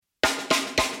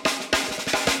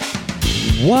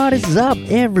What is up,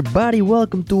 everybody?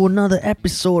 Welcome to another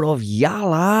episode of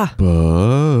Yala.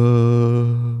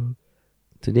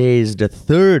 Today is the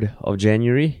 3rd of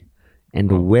January,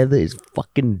 and the weather is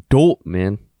fucking dope,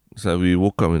 man. It's like we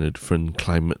woke up in a different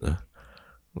climate.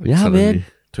 Yeah, man.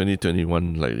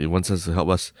 2021, like it wants us to help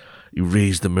us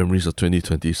erase the memories of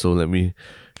 2020. So let me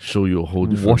show you a whole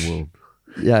different world.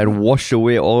 Yeah, and wash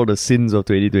away all the sins of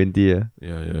 2020.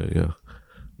 Yeah.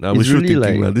 Now we're really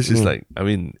thinking like, this is like, I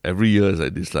mean, every year is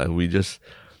like this. Like we just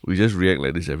react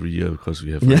like this every year because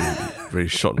we have very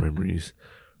short memories,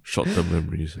 short-term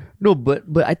memories. No, but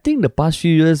I think the past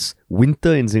few years,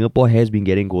 winter in Singapore has been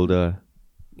getting colder.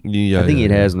 Yeah, I think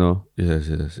it has, no? Yes,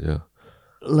 yeah.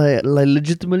 Like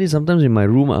legitimately, sometimes in my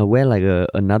room, I wear like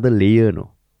another layer,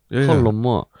 no? Yeah.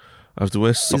 I have to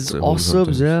wear socks it's at home awesome,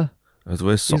 sometimes. yeah. I have to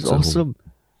wear socks It's at awesome. home.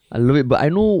 I love it, but I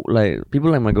know like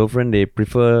people like my girlfriend, they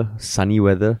prefer sunny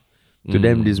weather. To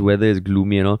them, this weather is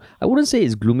gloomy and all. I wouldn't say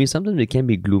it's gloomy. Sometimes it can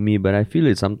be gloomy, but I feel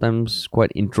it's sometimes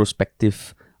quite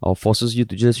introspective or forces you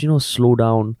to just, slow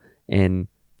down and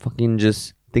fucking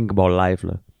just think about life.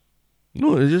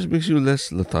 No, it just makes you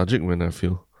less lethargic when I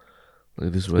feel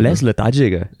like this weather. Less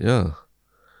lethargic. Yeah.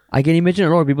 I can imagine a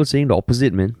lot of people saying the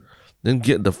opposite, man. Then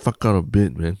get the fuck out of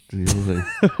bed, man.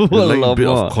 Like Well, bed,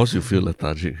 of course you feel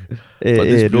lethargic.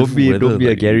 Don't be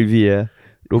a Gary V, yeah.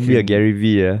 Don't be a Gary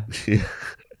V, yeah.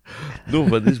 No,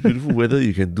 but this beautiful weather,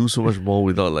 you can do so much more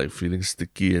without like feeling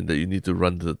sticky and that you need to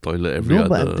run to the toilet every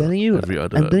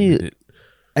other minute.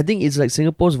 I think it's like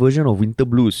Singapore's version of winter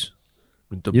blues.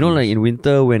 Like in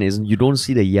winter when you don't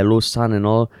see the yellow sun and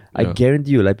all, I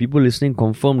guarantee you, like people listening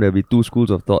confirm there'll be two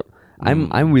schools of thought.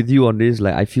 I'm with you on this.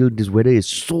 Like I feel this weather is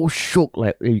so shook.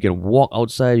 Like you can walk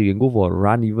outside, you can go for a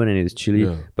run even and it's chilly.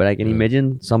 Yeah. But I can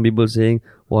imagine some people saying,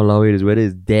 "Walao, this weather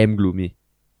is damn gloomy."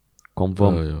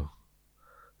 Confirm.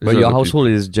 But your household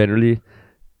is generally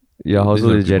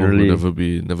never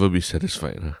be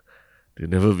satisfied. Huh? They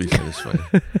never be satisfied.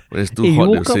 When it's too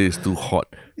hot, they'll say it's too hot.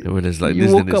 And when it's like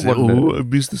this, then they say, I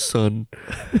miss the sun.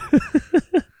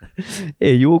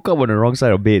 Hey, you woke up on the wrong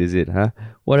side of bed, is it? Huh?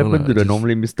 What happened to the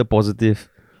normally Mr. Positive?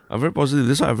 I'm very positive.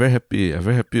 That's why I'm very happy. I'm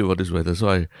very happy about this weather. So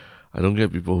I don't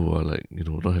get people who are like,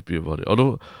 not happy about it.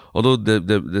 Although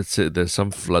that's it, there's some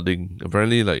flooding.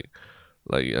 Apparently, like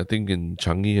I think in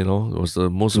Changi and all, it was the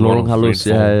most amount of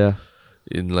rainfall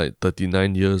in like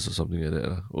 39 years or something like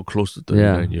that, or close to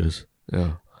 39 years.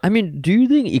 Yeah. I mean, do you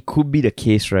think it could be the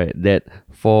case, right, that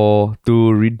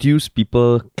to reduce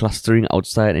people clustering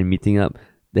outside and meeting up,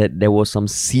 that there was some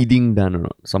seeding done or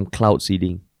not, some cloud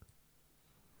seeding?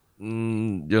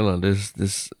 This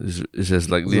is as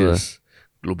likely as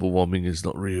global warming is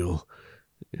not real.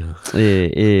 Yeah.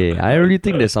 I really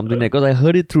think there's something there because I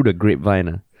heard it through the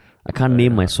grapevine. I can't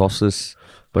name my sources,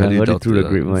 but I heard it through the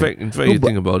grapevine. In fact, you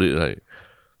think about it, like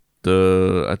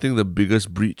I think the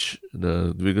biggest breach,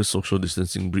 the biggest social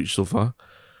distancing breach so far,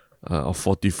 of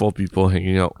 44 people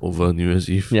hanging out over New Year's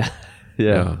Eve.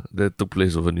 Yeah, that took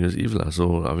place over New Year's Eve, lah.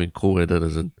 So I mean, cold weather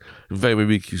doesn't. In fact,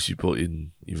 maybe it keeps people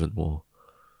in even more.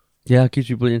 Yeah, keeps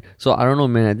people in. So I don't know,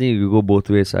 man. I think it could go both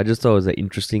ways. I just thought it was an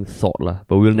interesting thought, lah.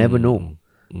 But we'll never know.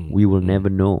 We will never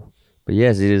know. But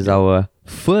yes, it is our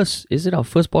first. Is it our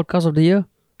first podcast of the year?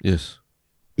 Yes.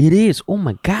 It is. Oh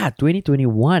my God,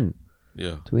 2021.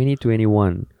 Yeah.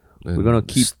 2021. And we're gonna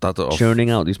keep churning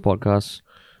out these podcasts.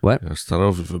 What? Yeah, start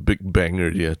off with a big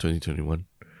banger, 2021.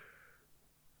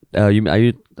 Are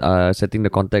you setting the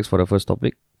context for the first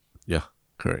topic? Yeah,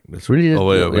 correct. That's really.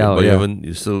 But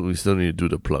we still need to do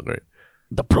the plug, right?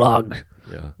 The plug.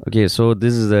 Yeah. Okay, so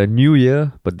this is a new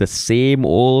year, but the same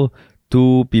old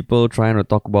two people trying to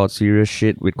talk about serious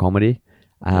shit with comedy.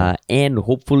 And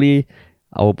hopefully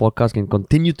our podcast can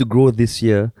continue to grow this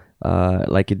year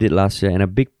like it did last year. And a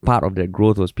big part of that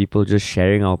growth was people just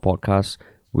sharing our podcast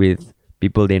with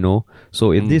people they know.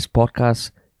 So if this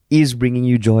podcast is bringing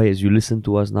you joy as you listen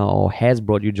to us now or has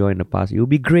brought you joy in the past, it would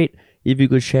be great if you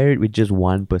could share it with just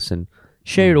one person.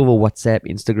 Share it over WhatsApp,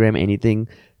 Instagram, anything.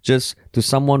 Just to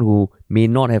someone who may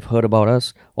not have heard about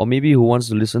us or maybe who wants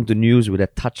to listen to news with a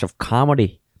touch of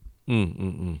comedy.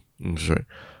 Sure.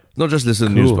 Not just listen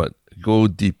to news, but go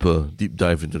deep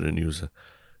dive into the news.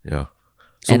 Yeah.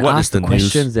 So and what ask is the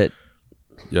questions news? That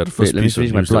the first piece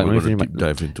of news that we're going to deep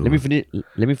dive into. Let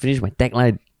me finish my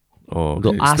tagline. Oh,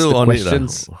 okay. Ask still the on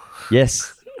questions. It,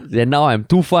 yes. Then now I'm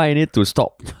too far in it to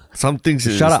stop. Some things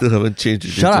still haven't changed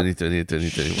in 2020 and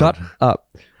 2021. Shut up.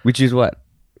 Which is what?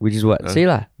 Say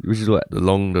lah. Which is what? The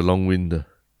long wind.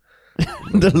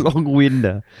 The long wind.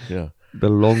 Yeah. The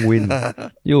long wind.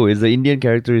 Yo, it's the Indian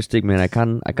characteristic, man. I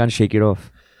can't shake it off.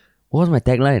 What was my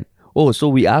tagline? Oh, so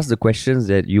we ask the questions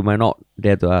that you might not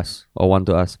dare to ask or want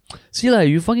to ask. See, like,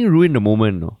 you fucking ruin the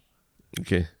moment, no?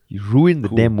 Okay. You ruin the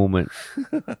Cool. damn moment.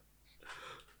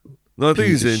 No, I think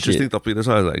Piece it's an of interesting shit. topic. That's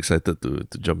why I was like, excited to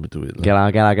jump into it. Okay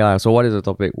lah. So what is the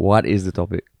topic? What is the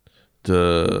topic?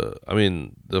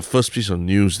 The first piece of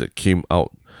news that came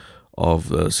out of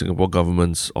the Singapore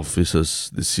government's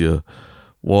offices this year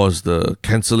was the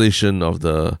cancellation of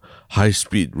the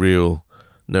high-speed rail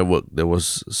network that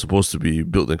was supposed to be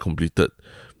built and completed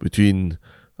between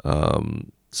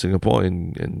Singapore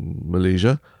and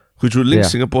Malaysia, which would link Yeah.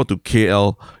 Singapore to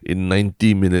KL in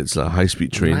 90 minutes,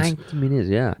 high-speed trains. 90 minutes,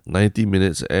 yeah. 90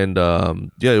 minutes. And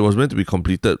it was meant to be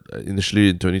completed initially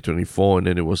in 2024, and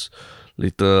then it was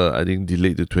later, I think,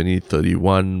 delayed to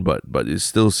 2031, but it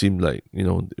still seemed like,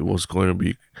 it was going to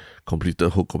be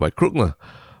completed hook or by crook.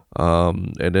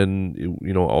 And then,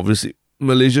 obviously,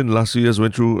 Malaysia in the last few years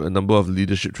went through a number of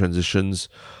leadership transitions,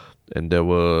 and there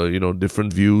were,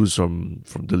 different views from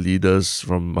the leaders,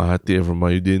 from Mahathir, from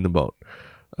Mahyudin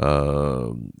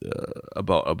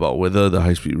about whether the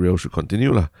high-speed rail should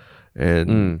continue.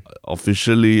 And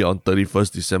officially on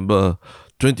 31st December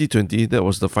 2020, that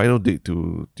was the final date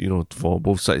to for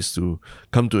both sides to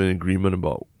come to an agreement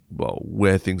about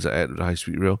where things are at with the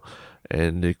high-speed rail.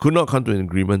 And they could not come to an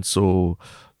agreement, so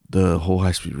the whole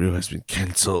high-speed rail has been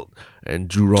cancelled, and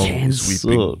Jurong is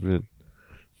weeping. Cancelled, man.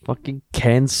 Fucking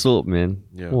cancelled, man.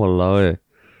 Yeah. Walao, eh.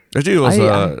 Actually, it was.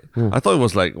 I- I thought it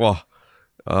was like, wow.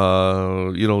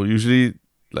 Usually,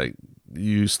 like,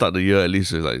 you start the year at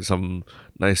least with like some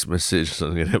nice message or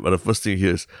something like that. But the first thing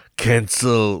here is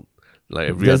cancelled, like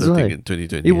every That's other why. thing in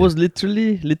 2020. It was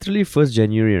literally 1st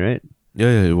January, right?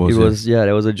 Yeah, it was. It was,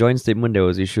 there was a joint statement that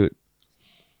was issued.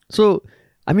 So,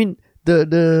 I mean,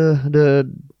 it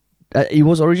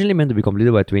was originally meant to be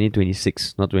completed by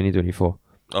 2026, not 2024.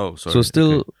 Oh, sorry. So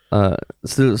still,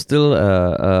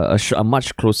 Okay. a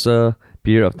much closer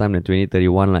period of time than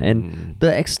 2031 lah. And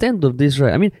the extent of this,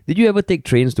 right? I mean, did you ever take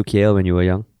trains to KL when you were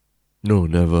young? No,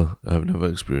 never. I've never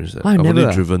experienced that. Ah, I've never, only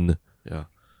ah? driven. Yeah.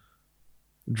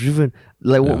 Driven,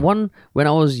 like, Yeah. when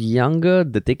I was younger,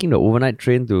 taking the overnight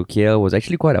train to KL was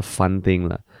actually quite a fun thing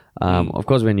lah. Of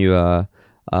course, when you are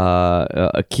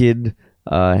a kid,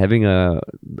 having a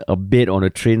bed on a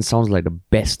train sounds like the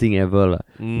best thing ever lah.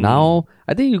 Now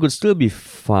I think it could still be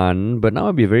fun, but now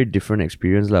it'd be a very different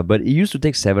experience lah. But it used to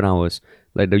take 7 hours.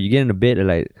 Like, you get in the bed at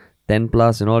like 10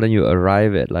 plus and all, then you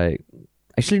arrive at like,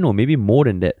 actually no, maybe more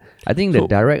than that. I think the So-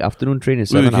 direct afternoon train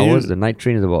is Wait, 7 can you- hours. The night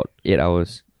train is about 8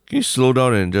 hours. Can you slow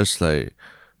down and just like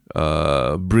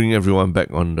bring everyone back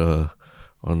on the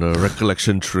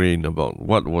recollection train about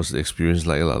what was the experience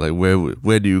like? Like,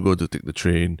 where do you go to take the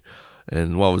train,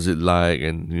 and what was it like,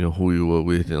 and who you were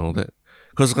with and all that?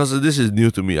 Because this is new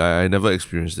to me. I never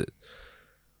experienced it.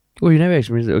 Oh, you never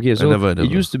experienced it? Okay, so never. it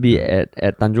used to be at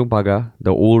Tanjong Pagar,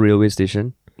 the old railway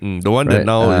station. The one that Right,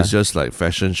 now is just like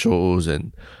fashion shows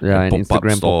and Yeah, and pop-up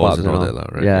Instagram stores pop-ups and all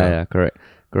that, right? Yeah, correct.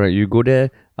 You go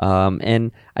there,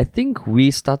 and I think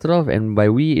we started off, and by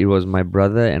we, it was my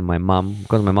brother and my mom,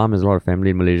 because my mom has a lot of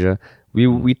family in Malaysia.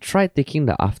 We tried taking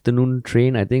the afternoon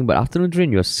train, I think, but afternoon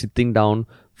train, you're sitting down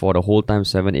for the whole time,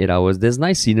 7-8 hours. There's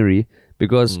nice scenery,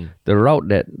 because the route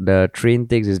that the train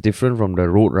takes is different from the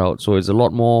road route, so it's a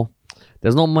lot more,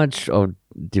 there's not much of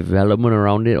development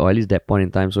around it, or at least that point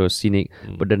in time, so it's scenic.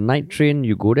 But the night train,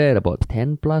 you go there at about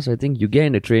 10 plus, I think. You get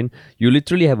in the train, you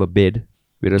literally have a bed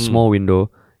with a small window,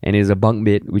 and it's a bunk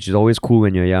bed, which is always cool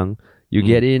when you're young. You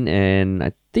get in, and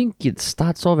I think it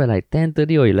starts off at like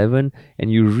 10:30 or 11,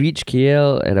 and you reach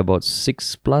KL at about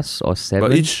 6 plus or 7.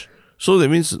 But so that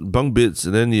means bunk beds,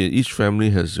 and then each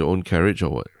family has your own carriage or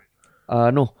what?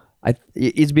 No,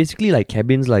 it's basically like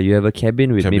cabins. Like, you have a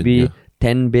cabin with maybe yeah.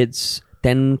 10 beds,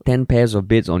 10 pairs of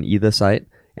beds on either side,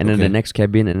 and then Okay. the next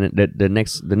cabin, and then the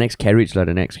next carriage, the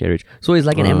next carriage. So it's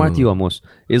like an MRT almost.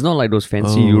 It's not like those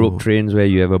fancy Europe trains where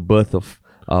you have a berth of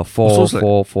four. So it's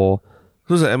like- four.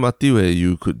 So it's an MRT where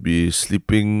you could be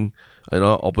sleeping,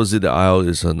 opposite the aisle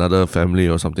is another family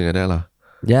or something like that lah.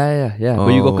 Yeah.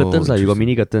 But you got Oh, curtains, like, you got interesting.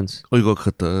 mini curtains. Oh, you got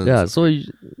curtains. Yeah,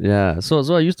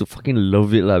 so I used to fucking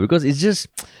love it lah, because it's just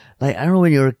like, I don't know,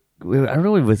 I don't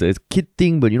know if it's a kid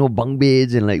thing, but bunk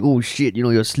beds and like, oh shit,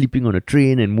 you're sleeping on a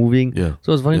train and moving. Yeah.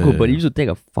 So it's fucking Yeah, cool, yeah, but it yeah. used to take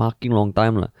a fucking long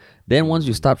time lah. Then once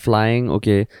you start flying,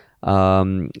 okay,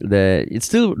 it's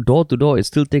still door to door. It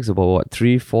still takes about what,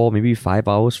 3, 4, maybe 5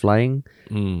 hours flying.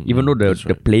 Even though that's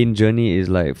the right. plane journey is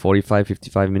like 45,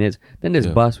 55 minutes. Then there's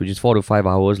Yeah. bus, which is 4 to 5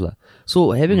 hours lah.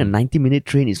 So having a 90-minute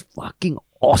train is fucking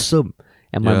awesome.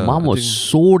 And my Yeah, mom I was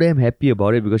think- so damn happy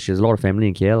about it, because she has a lot of family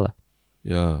in KL lah.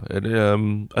 Yeah,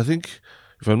 and I think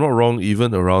if I'm not wrong,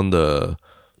 even around the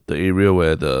the area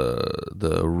where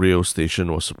the rail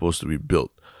station was supposed to be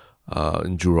built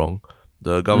in Jurong.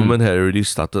 The government had already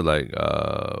started like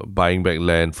buying back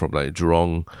land from like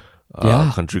Jurong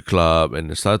Country Club, and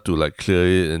they started to like clear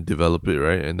it and develop it,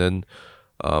 right? And then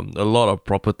a lot of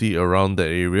property around that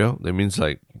area. That means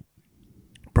like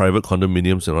private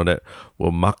condominiums and all that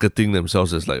were marketing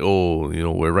themselves as like, oh, you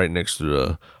know, we're right next to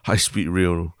the high-speed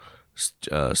rail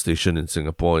station in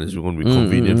Singapore, and it's going to be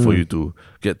convenient for you to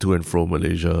get to and from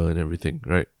Malaysia and everything,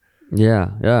 right?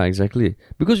 Yeah, exactly.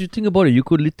 Because you think about it, you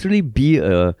could literally be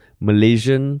a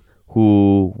Malaysian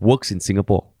who works in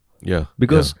Singapore. Yeah.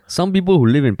 Because some people who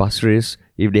live in Pasir Ris,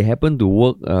 if they happen to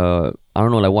work, I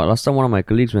don't know, like last time one of my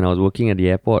colleagues when I was working at the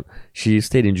airport, she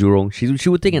stayed in Jurong. She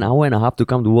would take an hour and a half to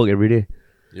come to work every day.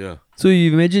 Yeah. So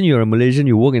you imagine you're a Malaysian,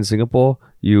 you work in Singapore,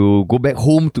 you go back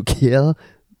home to KL,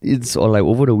 or like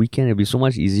over the weekend, it'd be so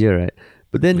much easier, right?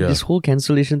 But then this whole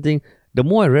cancellation thing, the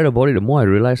more I read about it, the more I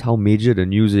realized how major the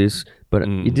news is. But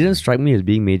it didn't strike me as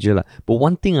being major. But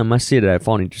one thing I must say that I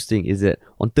found interesting is that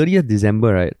on 30th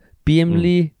December, right, PM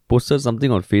Lee posted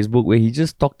something on Facebook where he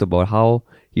just talked about how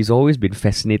he's always been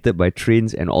fascinated by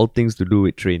trains and all things to do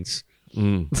with trains.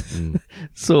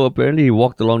 So apparently he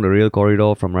walked along the rail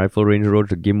corridor from Rifle Range Road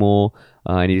to Ghim Moh,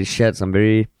 and he shared some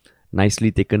very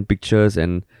nicely taken pictures,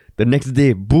 and the next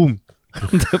day, boom,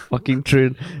 the fucking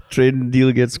train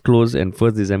deal gets closed, and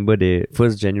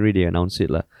 1st January they announce it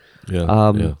lah.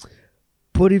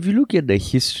 But if you look at the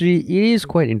history, it is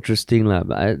quite interesting lah.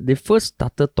 They first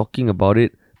started talking about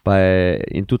it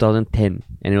in 2010,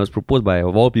 and it was proposed by,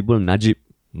 of all people, Najib.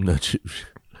 Najib.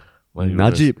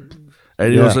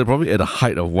 And it was like probably at the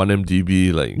height of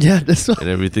 1MDB, like, that's what. and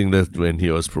everything. That's when he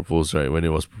was proposed, right? When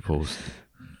it was proposed.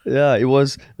 Yeah, it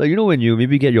was like, you know, when you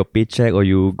maybe get your paycheck or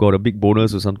you got a big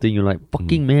bonus or something, you're like,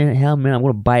 fucking man, I'm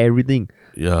gonna buy everything.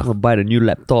 Yeah. I'm gonna buy the new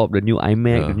laptop, the new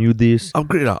iMac, the new this.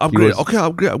 Upgrade. Okay,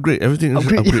 upgrade. Everything is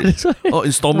upgrade. Oh,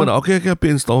 installment. Okay, pay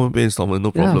installment.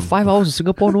 No problem. 5 hours in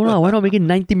Singapore, no lah. Why not make it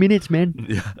 90 minutes, man?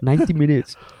 90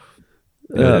 minutes.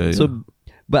 So,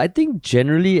 but I think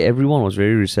generally everyone was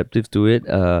very receptive to it.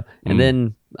 And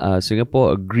then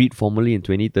Singapore agreed formally in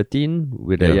 2013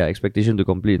 with the expectation to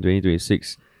complete in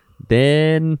 2026.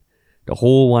 Then the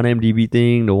whole 1MDB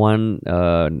thing, the one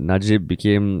Najib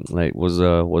became like was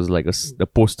like the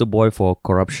poster boy for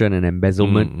corruption and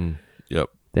embezzlement. Yep.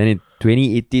 Then in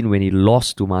 2018, when he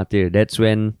lost to Mahathir, that's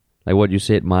when, like what you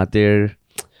said, Mahathir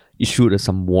issued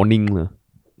some warning.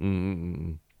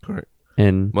 Correct.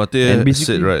 And Mahathir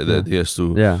said that he has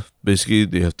to basically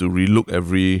they have to relook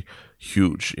every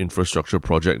huge infrastructure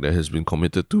project that has been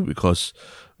committed to, because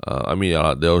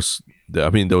there was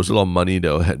a lot of money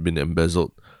that had been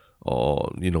embezzled,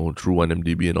 or through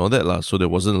 1MDB and all that lah. So there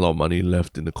wasn't a lot of money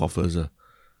left in the coffers.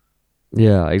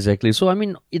 Yeah, exactly. So I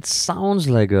mean, it sounds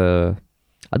like I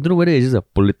don't know whether it's just a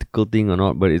political thing or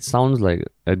not, but it sounds like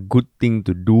a good thing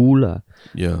to do lah.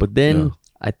 Yeah. But then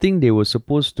I think they were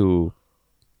supposed to.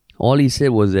 All he said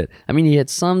was that, I mean, he had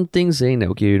some things saying that,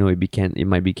 okay, it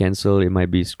might be cancelled, it might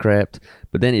be scrapped,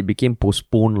 but then it became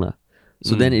postponed lah.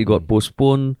 So then it got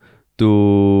postponed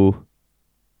to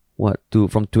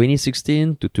from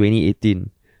 2016 to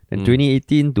 2018, then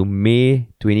 2018 to May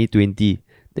 2020.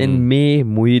 Then May,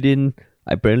 Muhyiddin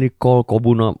apparently called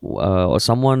Kobun up, or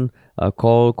someone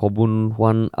called Kobun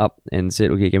Wan up and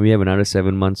said, okay, can we have another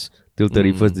 7 months till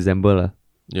 31st December lah?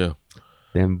 Yeah.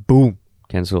 Then boom,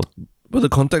 cancel. But the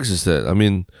context is that, I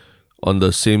mean, on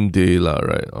the same day lah,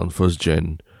 right, on 1st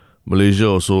Jan, Malaysia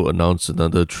also announced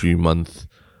another 3-month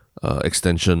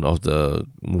extension of the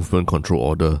movement control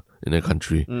order in the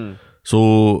country.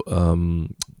 So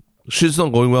shit's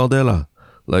not going well there lah.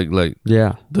 Like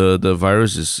the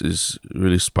virus is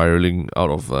really spiraling out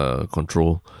of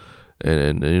control,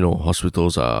 and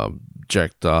hospitals are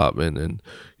jacked up, and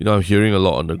I'm hearing a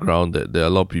lot on the ground that there are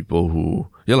a lot of people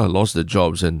who lost their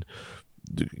jobs and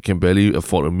can barely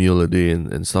afford a meal a day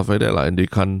and stuff like that, and they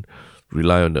can't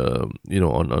rely on the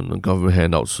on government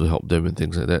handouts to help them and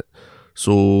things like that.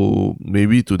 So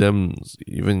maybe to them,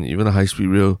 even a high speed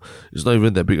rail is not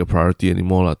even that big a priority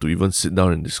anymore to even sit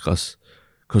down and discuss,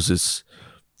 because it's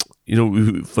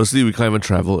firstly we can't even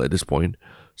travel at this point.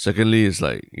 Secondly, it's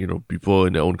like people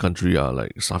in their own country are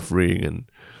like suffering,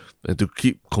 and to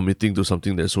keep committing to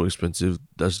something that's so expensive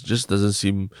just doesn't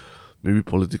seem. Maybe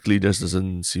politically, just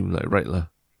doesn't seem like right lah.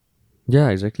 Yeah,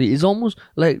 exactly. It's almost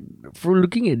like, for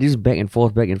looking at this back and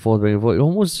forth, it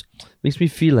almost makes me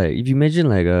feel like, if you imagine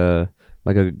like a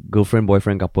girlfriend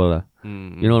boyfriend couple lah,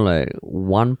 like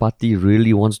one party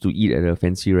really wants to eat at a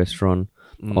fancy restaurant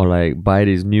or like buy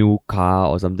this new car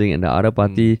or something, and the other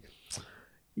party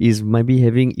is maybe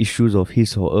having issues of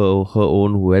his or her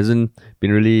own, who hasn't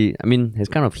been really, I mean, has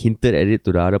kind of hinted at it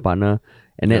to the other partner.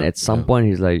 And then at some point,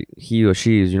 he's like, he or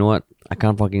she is, you know what, I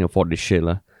can't fucking afford this shit.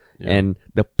 Yeah. And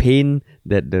the pain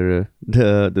that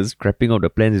the scrapping of the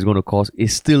plans is going to cause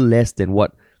is still less than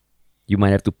what you might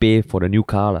have to pay for the new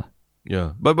car.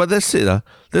 Yeah, but that's it.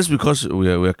 That's because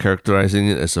we're characterizing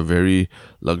it as a very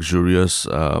luxurious,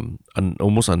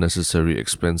 almost unnecessary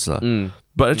expense.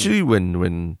 But actually,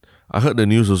 when I heard the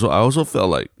news also, I also felt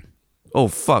like, oh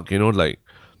fuck, like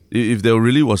if there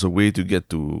really was a way to get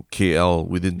to KL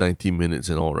within 90 minutes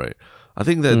and all, right? I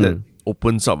think that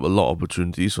opens up a lot of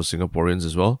opportunities for Singaporeans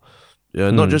as well.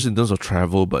 Yeah, not just in terms of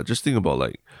travel, but just think about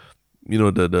like,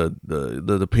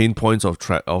 the pain points of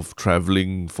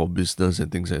traveling for business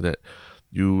and things like that.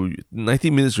 90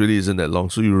 minutes really isn't that long,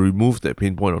 so you remove that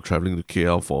pain point of traveling to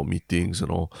KL for meetings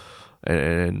and all,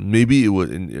 and maybe it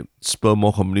would spur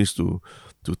more companies to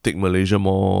take Malaysia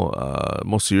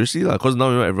more seriously, because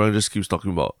now everyone just keeps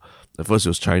talking about. At first it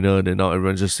was China, then now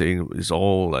everyone's just saying it's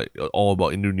all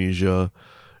about Indonesia,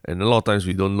 and a lot of times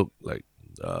we don't look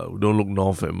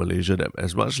north at Malaysia that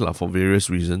as much for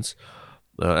various reasons.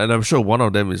 And I'm sure one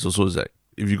of them is that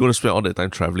if you're going to spend all that time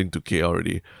traveling to KL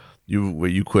already, where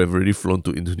you could have already flown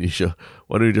to Indonesia,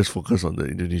 why don't you just focus on the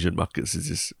Indonesian markets? It's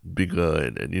just bigger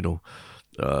and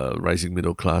rising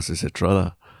middle class,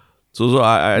 etc. So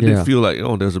I did feel like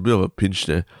there's a bit of a pinch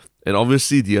there, and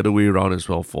obviously the other way around as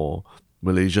well for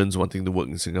Malaysians wanting to work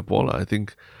in Singapore. I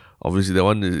think obviously that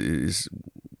one is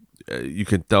you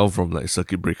can tell from like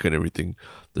circuit breaker and everything.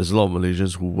 There's a lot of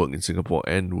Malaysians who work in Singapore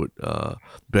and would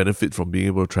benefit from being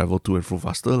able to travel to and fro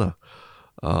faster.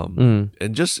 And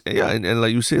just, and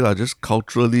like you say, just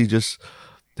culturally, just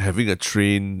having a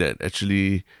train that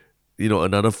actually,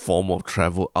 another form of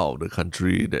travel out of the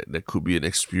country that could be an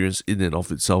experience in and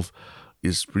of itself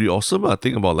is pretty awesome. I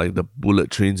think about like the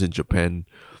bullet trains in Japan.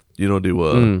 They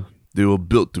were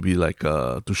built to be like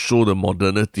to show the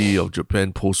modernity of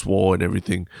Japan post-war and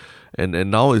everything.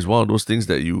 And now it's one of those things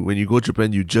that when you go to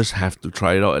Japan, you just have to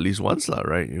try it out at least once,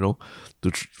 right?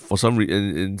 For some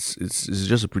reason, it's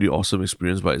just a pretty awesome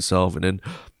experience by itself. And then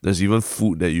there's even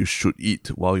food that you should eat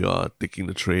while you are taking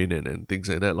the train and things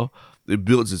like that. It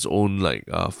builds its own like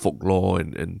folklore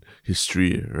and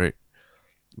history, right?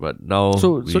 But now,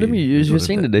 so you're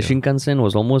saying that the Shinkansen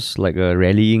was almost like a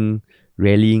rallying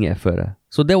effort.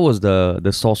 So that was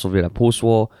the source of it.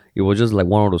 Post-war, it was just like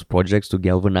one of those projects to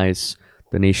galvanize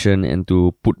the nation and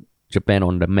to put Japan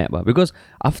on the map. Because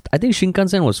I think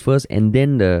Shinkansen was first, and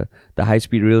then the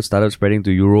high-speed rail started spreading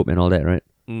to Europe and all that, right?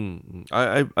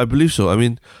 I believe so. I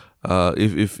mean,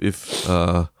 if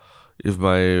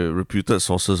my reputed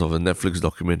sources of a Netflix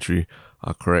documentary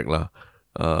are correct,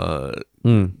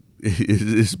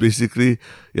 it's basically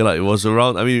it was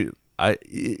around. I mean,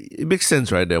 it makes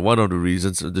sense, right? That one of the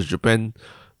reasons the Japan,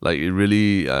 it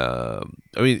really,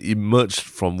 emerged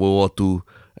from World War II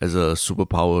as a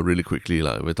superpower really quickly.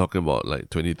 We're talking about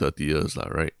 20, 30 years,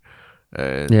 right?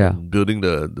 And building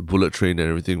the bullet train and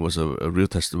everything was a real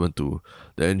testament to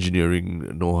the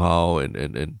engineering know-how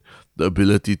and the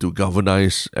ability to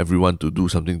galvanize everyone to do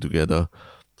something together,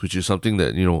 which is something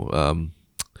that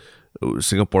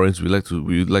Singaporeans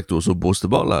we like to also boast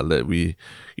about, that we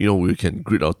can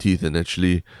grit our teeth and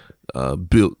actually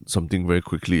build something very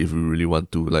quickly if we really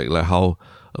want to, how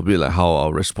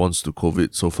our response to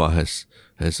COVID so far has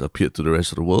appeared to the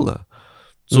rest of the world.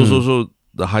 So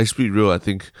the high speed rail, I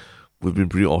think we've been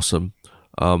pretty awesome.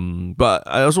 But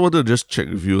I also wanted to just check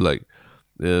with you,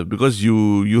 because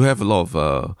you have a lot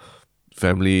of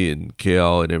family in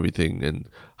KL and everything, and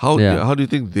how do you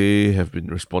think they have been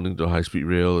responding to high speed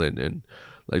rail, and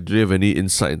do they have any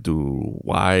insight into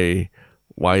why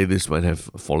this might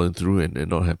have fallen through and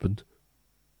not happened?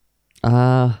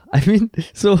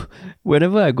 So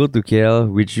whenever I go to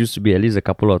KL, which used to be at least a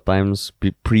couple of times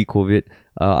pre-COVID,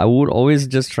 I would always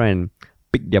just try and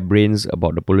pick their brains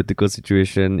about the political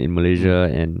situation in Malaysia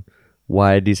and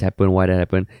why this happened, why that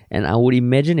happened. And I would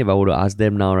imagine if I were to ask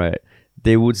them now, right,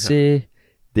 they would say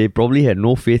they probably had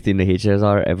no faith in the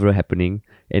HSR ever happening,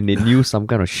 and they knew some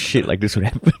kind of shit like this would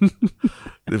happen.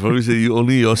 They probably say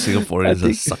only your Singaporeans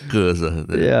are suckers.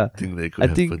 Think they could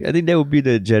happen. I think that would be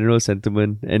the general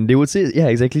sentiment. And they would say,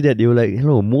 exactly that. They were like,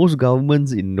 hello, most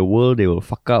governments in the world, they will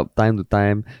fuck up time to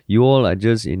time. You all are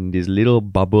just in this little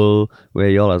bubble where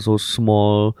you all are so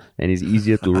small and it's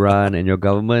easier to run. And your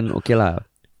government,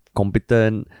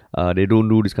 competent, they don't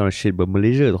do this kind of shit. But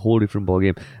Malaysia is a whole different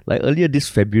ballgame. Earlier this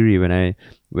February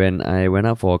when I went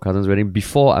out for a cousin's wedding,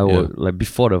 before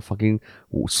before the fucking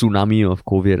tsunami of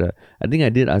COVID, I think I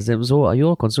did ask them, so are you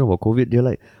all concerned about COVID? They're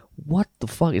like, what the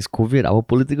fuck is COVID? Our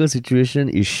political situation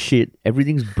is shit.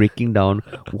 Everything's breaking down.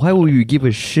 Why would you give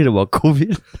a shit about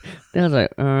COVID? Then I was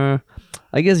like,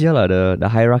 I guess yeah, the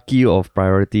hierarchy of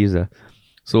priorities.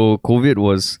 So COVID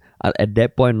was at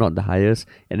that point not the highest,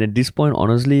 and at this point,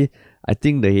 honestly, I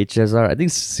think the HSR, I think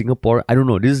Singapore, I don't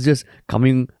know. This is just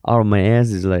coming out of my ass.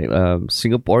 Is like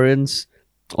Singaporeans,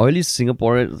 or at least the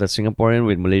Singaporean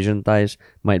with Malaysian ties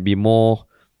might be more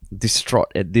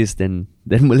distraught at this than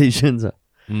Malaysians.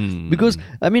 Because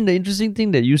I mean, the interesting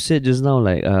thing that you said just now,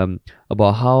 like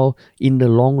about how in the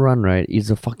long run, right, it's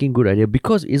a fucking good idea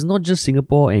because it's not just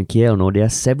Singapore and KL. No, there are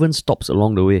 7 stops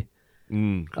along the way.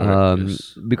 Correct,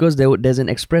 yes. Because there's an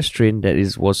express train that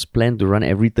was planned to run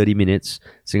every 30 minutes,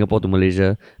 Singapore to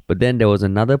Malaysia. But then there was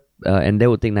another, and that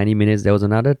would take 90 minutes. There was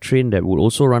another train that would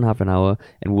also run half an hour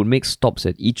and would make stops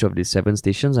at each of these 7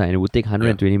 stations, and it would take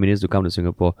 120 minutes to come to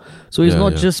Singapore. So it's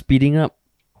not just speeding up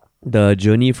the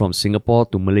journey from Singapore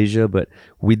to Malaysia, but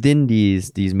within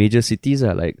these major cities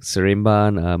like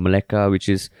Seremban, Melaka, which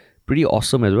is pretty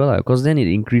awesome as well, because then it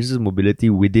increases mobility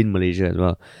within Malaysia as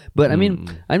well. But I mean,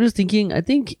 I'm just thinking, I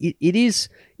think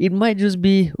it might just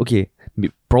be, okay,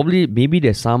 probably, maybe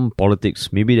there's some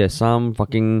politics, maybe there's some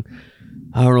fucking,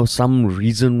 I don't know, some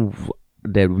reason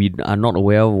that we are not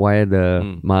aware of why the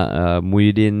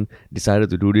Muhyiddin decided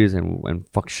to do this and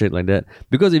fuck shit like that.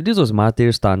 Because if this was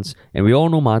Mahathir's stance, and we all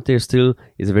know Mahathir still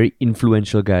is a very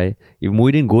influential guy, if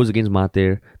Muhyiddin goes against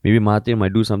Mahathir, maybe Mahathir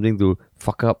might do something to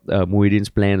fuck up Muhyiddin's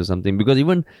plan or something. Because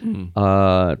even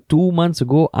 2 months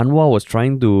ago, Anwar was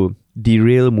trying to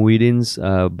derail Muhyiddin's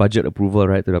budget approval,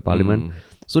 right, to the parliament.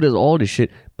 So there's all this shit.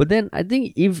 But then I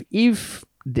think if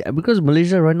because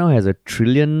Malaysia right now has a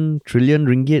trillion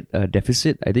ringgit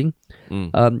deficit, I think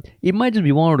it might just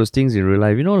be one of those things in real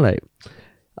life, you know, like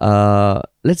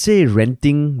let's say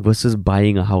renting versus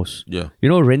buying a house. Yeah. You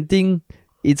know, renting,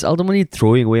 it's ultimately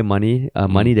throwing away money,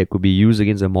 money that could be used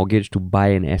against a mortgage to buy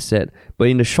an asset. But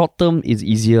in the short term, it's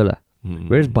easier.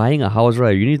 Whereas buying a house,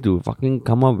 right, you need to fucking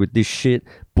come up with this shit,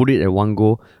 put it at one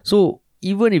go. So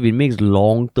even if it makes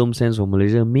long-term sense for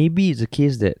Malaysia, maybe it's a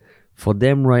case that for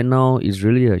them right now is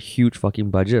really a huge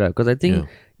fucking budget. Because I think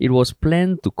it was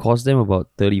planned to cost them about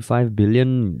 $35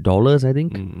 billion, I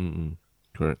think.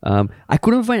 Correct. I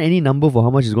couldn't find any number for how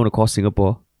much it's going to cost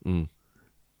Singapore.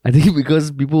 I think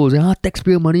because people will say,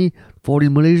 taxpayer money for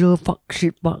in Malaysia, fuck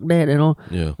that, you know.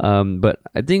 Yeah. But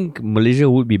I think Malaysia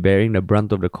would be bearing the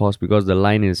brunt of the cost because the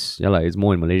line is, it's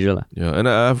more in Malaysia. Yeah, and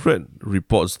I've read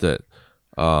reports that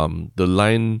the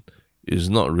line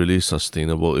is not really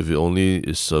sustainable if it only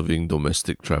is serving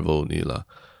domestic travel only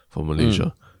for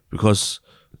Malaysia. Because,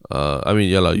 I mean,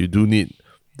 you do need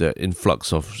the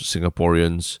influx of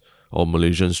Singaporeans or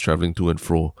Malaysians traveling to and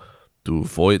fro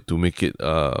for it to make it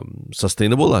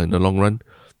sustainable in the long run.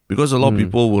 Because a lot of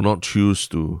people will not choose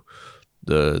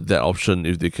that option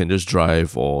if they can just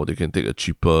drive or they can take a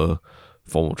cheaper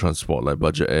form of transport like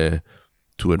budget air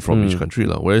to and from each country.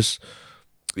 Whereas,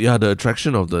 the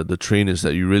attraction of the train is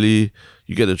that you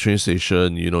get the train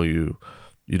station, you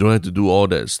don't have to do all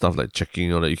that stuff like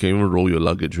checking or that. You can even roll your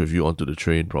luggage with you onto the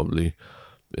train probably.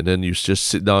 And then you just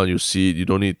sit down, you see it. You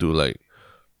don't need to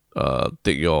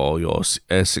take your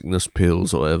air sickness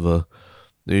pills or whatever.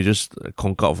 Then you just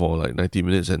conk out for 90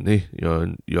 minutes and hey,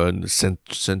 you're in the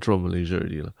central Malaysia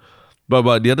already.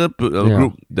 But the other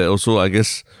group that also, I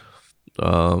guess,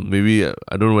 maybe,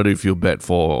 I don't know whether you feel bad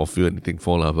for or feel anything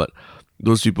for, but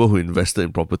those people who invested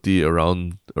in property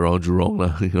around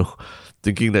Jurong,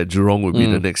 thinking that Jurong would be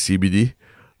the next CBD.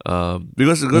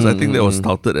 Because I think that was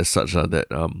touted as such that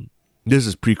this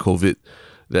is pre-COVID,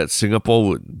 that Singapore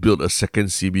would build a second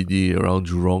CBD around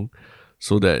Jurong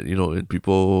so that, when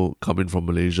people come in from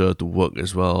Malaysia to work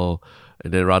as well,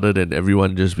 and then rather than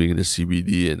everyone just being in the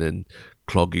CBD and then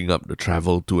clogging up the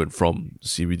travel to and from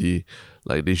CBD,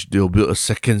 they'll build a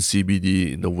second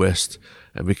CBD in the west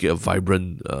and make it a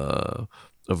vibrant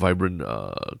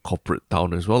corporate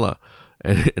town as well.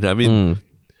 And I mean,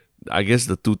 I guess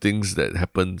the two things that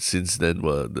happened since then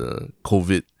were the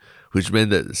COVID, which meant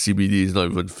that CBD is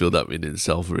not even filled up in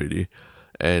itself already,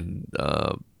 and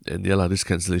this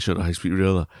cancellation of high speed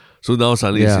rail. So now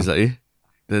suddenly it's like,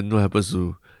 then what happens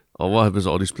to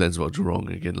all these plans about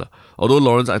Jurong again? Although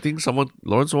Lawrence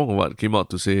Wong or what came out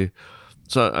to say,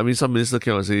 so I mean some minister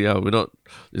came out and say,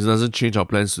 this doesn't change our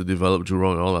plans to develop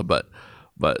Jurong and all that,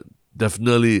 but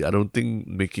definitely I don't think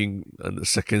making a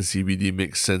second CBD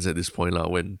makes sense at this point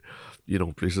when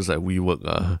places like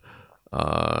WeWork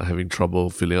are having trouble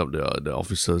filling up the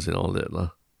offices and all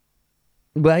that.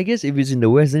 But I guess if it's in the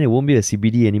west, then it won't be a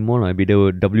CBD anymore. It'll be the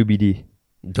WBD.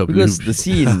 Because the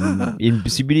C in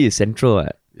CBD is central.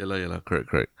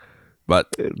 Correct.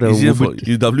 But The easier for woman-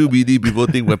 you WBD, people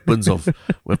think weapons of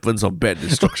bad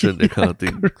destruction, that kind of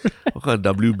thing. What kind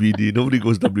of WBD? Nobody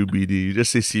goes WBD. You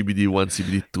just say CBD1,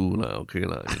 CBD2 lah. Okay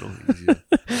lah, easier.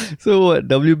 So what,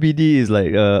 WBD is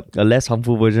like a less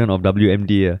harmful version of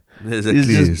WMD. Exactly.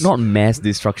 It's just not mass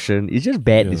destruction. It's just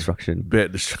bad destruction.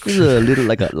 Bad It's destruction. a little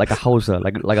like a house,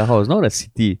 like a house, not a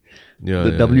city. Yeah,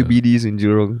 The yeah, WBDs in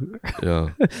Jurong.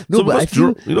 Yeah. No, So but I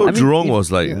because feel, Jurong if-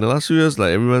 was like yeah. in the last few years, like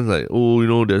everyone's like, oh,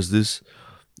 there's this,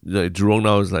 like Jurong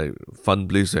now is like fun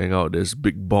place to hang out. There's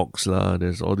big box lah.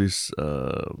 There's all these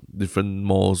different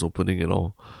malls opening and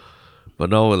all. But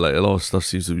now like a lot of stuff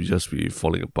seems to be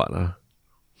falling apart lah.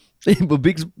 But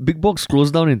big box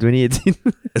closed down in 2018.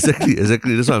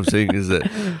 Exactly. That's what I'm saying.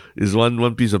 Is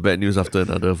one piece of bad news after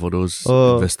another for those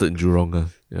invested in Jurong.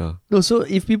 Yeah. No, so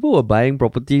if people were buying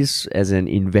properties as an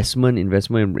investment in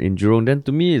Jurong, then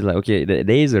to me it's like, okay, there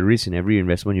is a risk in every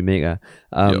investment you make. Yep.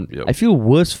 I feel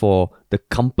worse for the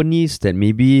companies that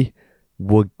maybe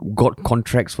got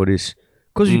contracts for this.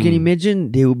 Because you can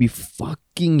imagine they will be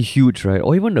fucking huge, right?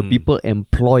 Or even the people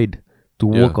employed to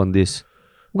work on this.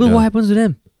 Because what happens to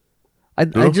them?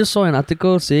 I just saw an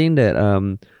article saying that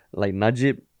like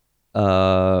Najib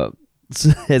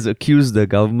has accused the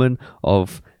government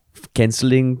of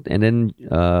cancelling and then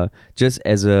just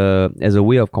as a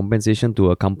way of compensation to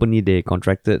a company they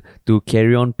contracted to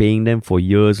carry on paying them for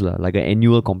years like an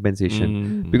annual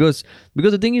compensation because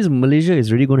the thing is Malaysia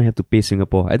is really going to have to pay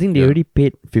Singapore. I think they already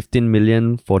paid 15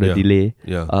 million for the delay.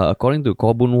 According to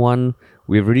Korbun One,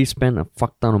 we've already spent a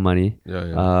fuck ton of money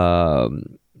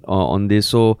on this.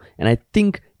 So, and I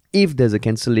think if there's a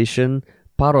cancellation,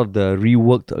 part of the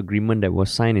reworked agreement that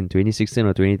was signed in 2016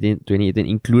 or 2018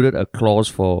 included a clause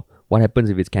for what happens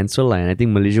if it's cancelled, and I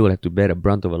think Malaysia will have to bear the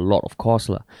brunt of a lot of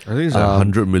costs. I think it's like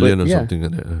 100 million or something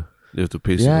like that. They have to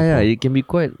pay Singapore. Yeah, it can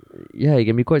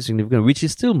be quite significant, which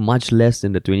is still much less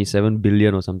than the 27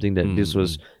 billion or something that this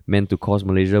was meant to cost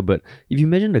Malaysia. But if you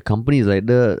imagine the companies like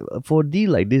for a deal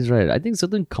like this, right, I think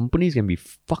certain companies can be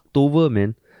fucked over,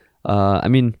 man. I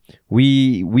mean,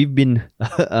 we've been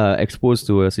exposed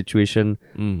to a situation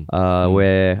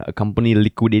where a company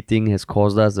liquidating has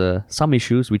caused us some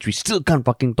issues, which we still can't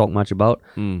fucking talk much about.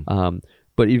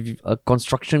 But if a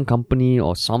construction company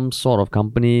or some sort of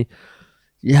company,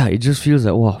 it just feels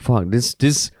like, wow, fuck,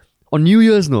 this on New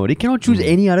Year's, no, they cannot choose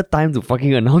any other time to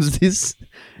fucking announce this.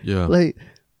 Yeah, like,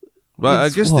 but I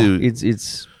guess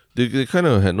it's. They kind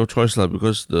of had no choice lah,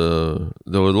 because there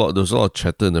was a lot of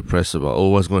chatter in the press about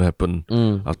what's going to happen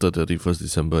after 31st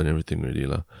December and everything really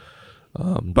lah.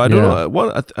 But I don't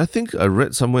know I think I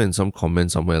read somewhere in some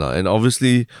comments somewhere lah, and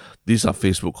obviously these are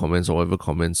Facebook comments or whatever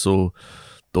comments, so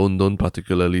don't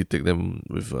particularly take them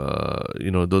with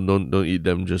don't eat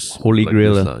them just holy like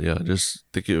grail this, lah. Yeah, just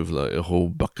take it with like a whole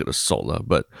bucket of salt lah.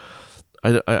 But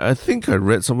I think I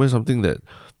read somewhere something that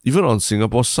even on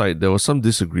Singapore's side, there was some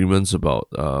disagreements about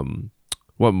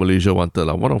what Malaysia wanted.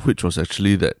 One of which was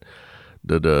actually that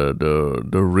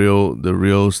the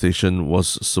rail station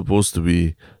was supposed to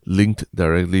be linked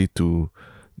directly to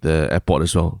the airport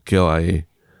as well, KLIA.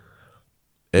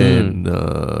 And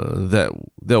that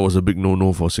was a big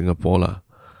no-no for Singapore lah.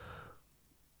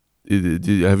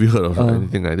 Have you heard of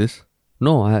anything like this?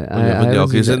 No, I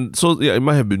okay, so it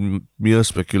might have been mere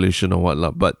speculation or what lah,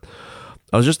 but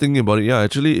I was just thinking about it. Yeah,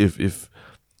 actually, if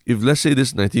let's say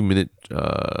this 90-minute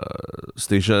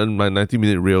station, my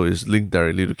 90-minute rail is linked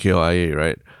directly to KLIA,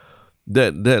 right?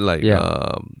 That like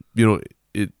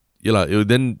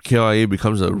then KLIA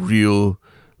becomes a real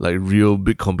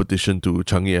big competition to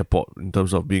Changi Airport in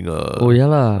terms of being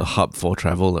a hub for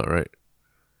travel, right?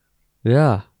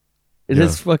 Yeah,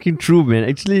 that's fucking true, man.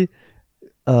 Actually,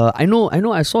 I know.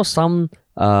 I saw some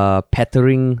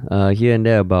pattering here and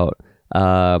there about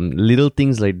little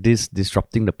things like this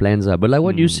disrupting the plans, but like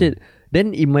what you said,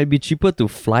 then it might be cheaper to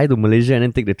fly to Malaysia and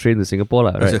then take the train to Singapore,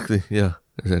 right? Exactly. Yeah.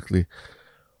 Exactly.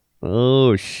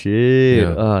 Oh shit!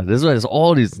 Yeah. That's why there's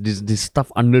all this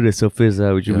stuff under the surface,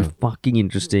 which will be fucking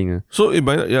interesting. So it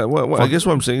might, I guess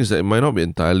what I'm saying is that it might not be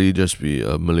entirely just be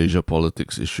a Malaysia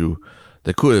politics issue.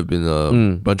 There could have been a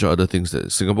bunch of other things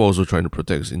that Singapore also trying to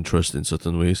protect its interest in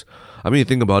certain ways. I mean, you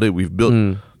think about it, we've built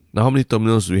now how many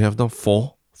terminals do we have now?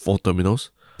 Four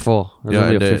terminals. 4. There's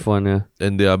only a fifth one,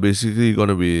 and they are basically going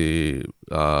to be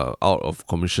out of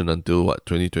commission until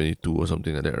 2022 or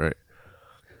something like that, right?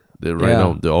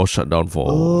 Now they're all shut down for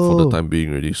the time being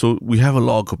already. So we have a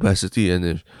lot of capacity, and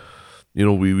if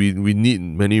we need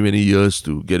many years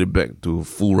to get it back to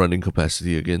full running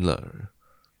capacity again, lah.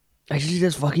 Actually,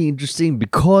 that's fucking interesting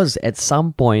because at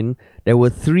some point there were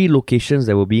 3 locations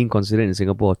that were being considered in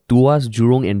Singapore: Tuas,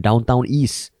 Jurong, and Downtown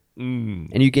East.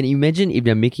 And you can imagine if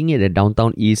they're making it at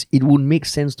downtown east, it would make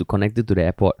sense to connect it to the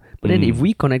airport. But then if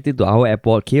we connect it to our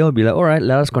airport, KL will be like, alright,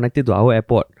 let us connect it to our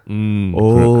airport.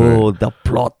 Correct. The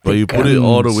plot But you put it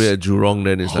all the way at Jurong,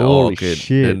 then it's like, oh, Holy okay.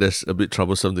 shit. Then that's a bit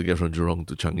troublesome to get from Jurong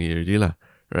to Changi already lah.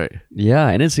 Right. Yeah,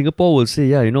 and then Singapore will say,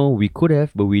 yeah, we could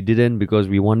have, but we didn't because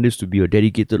we want this to be a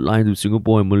dedicated line to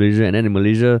Singapore and Malaysia. And then in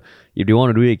Malaysia, if they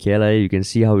want to do it at KLIA, you can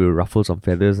see how it will ruffle some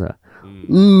feathers.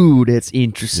 Ooh, that's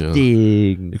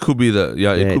interesting. It could be that, it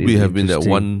That could be is have been that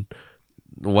interesting.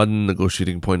 one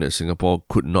negotiating point that Singapore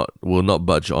will not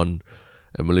budge on,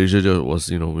 and Malaysia just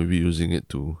was maybe using it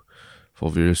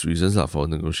for various reasons for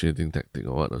negotiating tactic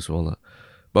or what as well lah.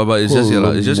 But it's just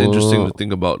it's just interesting to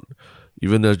think about.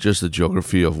 Even just the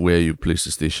geography of where you place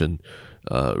the station,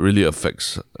 really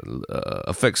affects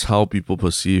how people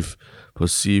perceive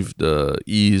the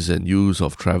ease and use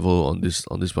of travel on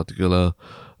this particular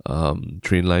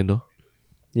train line, though.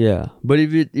 Yeah, but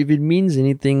if it means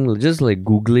anything, just like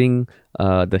Googling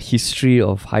the history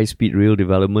of high-speed rail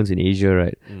developments in Asia,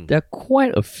 right? There are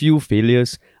quite a few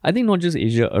failures. I think not just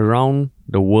Asia, around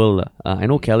the world. I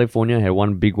know California had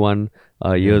one big one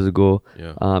years ago.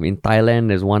 Yeah. In Thailand,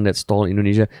 there's one that stalled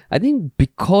Indonesia. I think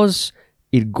because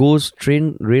it goes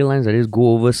rail lines that is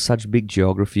go over such big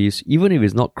geographies, even if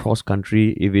it's not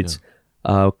cross-country, if it's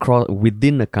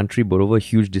within a country but over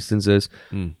huge distances,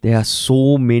 there are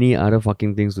so many other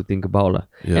fucking things to think about lah.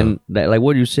 Yeah. And like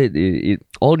what you said,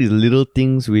 all these little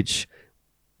things which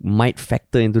might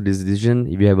factor into this decision,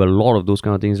 if you have a lot of those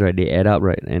kind of things, right, they add up,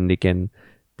 right, and they can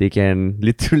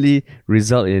literally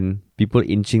result in people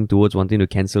inching towards wanting to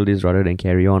cancel this rather than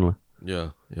carry on lah.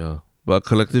 Yeah. But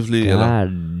collectively,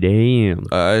 God damn,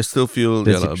 I still feel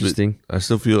that's interesting. I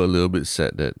still feel a little bit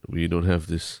sad that we don't have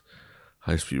this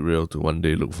high-speed rail to one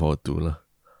day look forward to lah.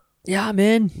 Yeah,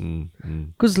 man.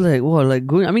 Cause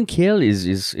going. I mean, KL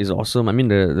is awesome. I mean,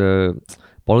 the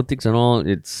politics and all,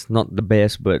 it's not the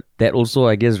best, but that also,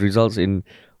 I guess, results in,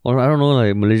 or I don't know,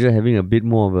 like Malaysia having a bit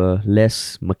more of a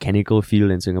less mechanical feel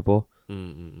than Singapore.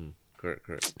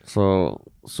 Correct. So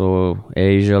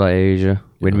Asia,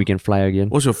 when we can fly again.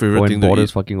 What's your favorite when thing to borders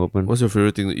eat? fucking open. What's your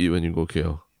favorite thing to eat when you go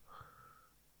KL?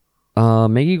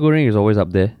 Maggi goreng is always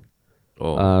up there.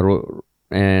 Oh.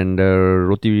 And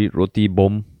roti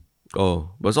bomb. Oh,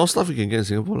 but it's all stuff you can get in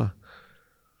Singapore lah.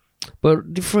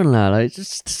 But different lah, like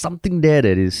just something there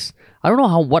that is, I don't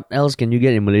know what else can you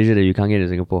get in Malaysia that you can't get in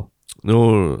Singapore.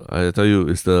 No, I tell you,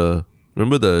 it's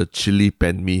remember the chili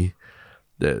pan mee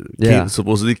that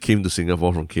supposedly came to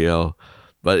Singapore from KL,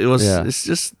 but it's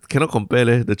just cannot compare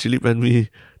leh. The chili pan mee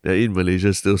that I eat in Malaysia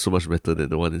is still so much better than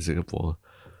the one in Singapore.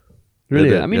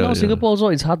 Really? I mean, now Singapore also,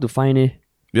 it's hard to find eh.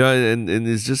 Yeah, and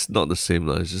it's just not the same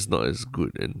lah. It's just not as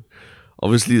good, and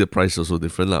obviously the price is also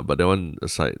different lah. But that one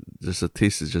aside, just the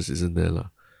taste isn't there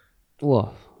lah.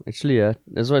 Wow, actually,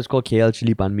 that's why it's called KL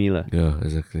chili pan mee lah. Yeah,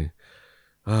 exactly.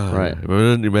 Right.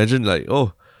 Imagine like,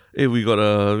 hey, we got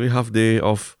a half day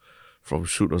off from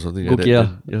shoot or something Go like KL.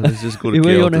 that. Yeah, let's just go to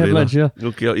Where KL you want to have today lunch? lah. Yeah.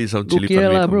 Go KL, eat some Go chili KL pan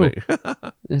mee, lah, come bro. back.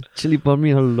 Chili pan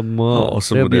mee, alamak. How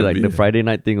awesome That'll would be that like be? the Friday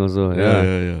night thing also.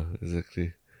 Yeah,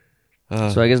 exactly.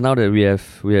 So I guess now that we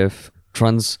have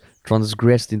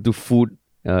transgressed into food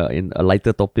in a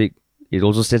lighter topic, it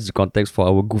also sets the context for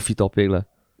our goofy topic lah.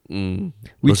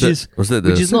 Was that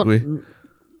the segue? Not.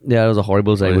 Yeah, that was a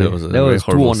horrible segue. That was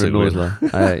too on the segue. nose lah.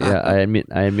 I admit.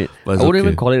 But I it's wouldn't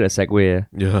even okay. call it a segue.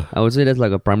 Yeah. I would say that's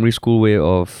like a primary school way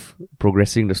of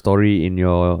progressing the story in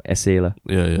your essay lah.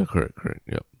 Yeah, correct.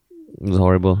 Yeah. It was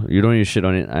horrible. You don't need to shit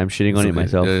on it. I'm shitting on it okay.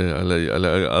 myself. Yeah,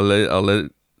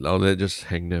 I'll let it just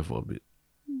hang there for a bit.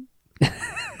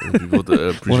 And people to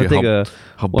appreciate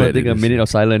how Want bad to take a it is. minute of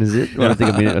silence, is it? Want to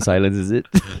take a minute of silence, is it?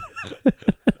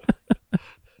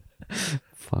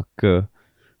 Fucker.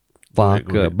 Go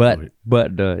ahead.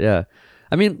 But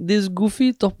I mean, this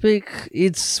goofy topic,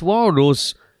 it's one of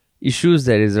those issues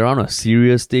that is around a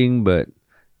serious thing, but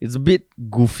it's a bit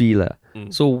goofy lah.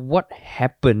 So what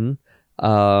happened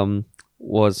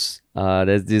was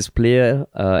there's this player,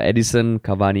 Edison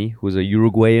Cavani, who's a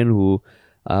Uruguayan who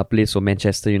plays for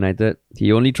Manchester United.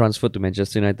 He only transferred to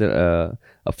Manchester United a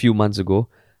few months ago.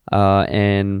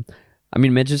 And I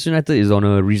mean, Manchester United is on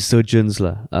a resurgence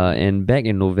lah. And back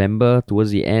in November,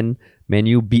 towards the end, Man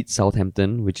U beat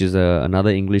Southampton, which is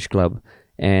another English club.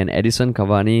 And Edison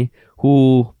Cavani,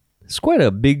 who is quite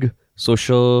a big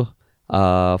social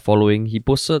following, he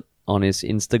posted on his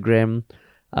Instagram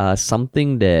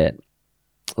something that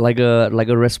like a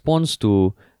response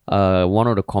to one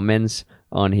of the comments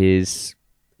on his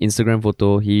Instagram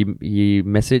photo. He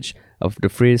messaged of the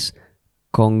phrase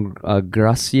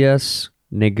 "Gracias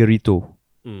Negrito,"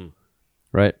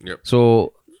 right? Yep.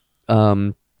 So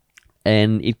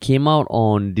and it came out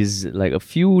on this like a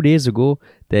few days ago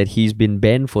that he's been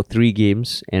banned for 3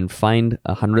 games and fined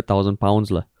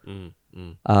 £100,000 lah.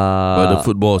 By the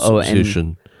Football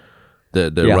Association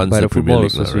that runs by the the Premier Football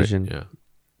League, Association. right?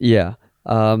 Yeah.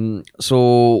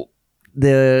 So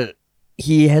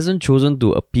he hasn't chosen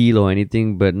to appeal or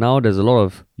anything, but now there's a lot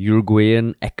of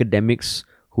Uruguayan academics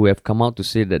who have come out to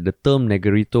say that the term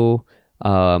negrito,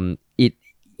 it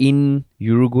in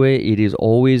Uruguay, it is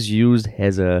always used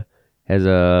as a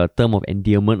term of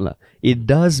endearment lah. It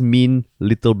does mean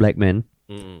little black man.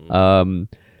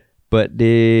 But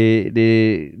they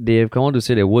have come out to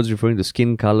say that words referring to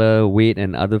skin color, weight,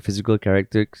 and other physical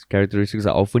characteristics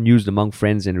are often used among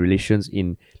friends and relations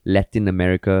in Latin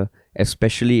America,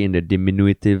 especially in the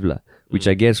diminutive lah, which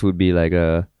I guess would be like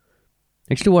a.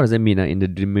 Actually, what does that mean in the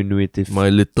diminutive? My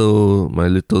little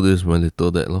this, my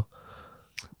little that, lo.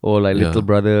 Or like little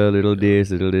brother, little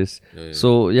this, little this.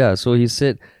 Yeah. So he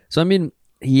said. So I mean,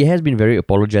 he has been very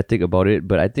apologetic about it,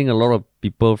 but I think a lot of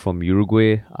people from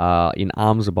Uruguay are in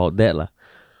arms about that lah.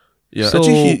 Yeah, So,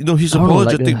 actually, he's I don't know,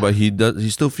 apologetic, like, but he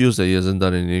still feels that he hasn't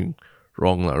done anything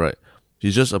wrong, lah, right?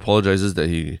 He just apologizes that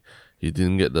he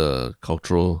didn't get the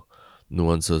cultural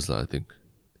nuances, lah, I think.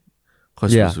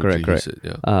 Quite Yeah, specifically, correct. he said,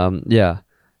 Yeah.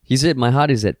 He said, "My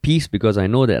heart is at peace because I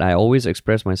know that I always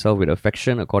express myself with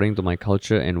affection according to my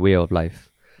culture and way of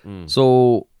life."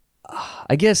 So,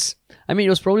 I guess, I mean, it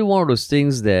was probably one of those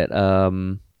things that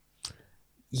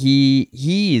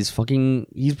he's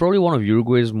probably one of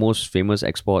Uruguay's most famous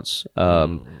exports.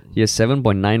 He has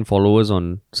 7.9 million followers,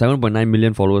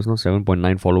 not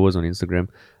 7.9 followers on Instagram.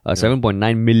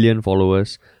 7.9 million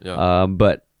followers. Yeah.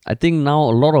 But I think now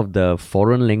a lot of the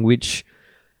foreign language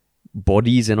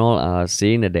bodies and all are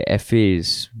saying that the FA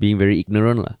is being very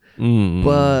ignorant lah.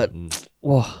 But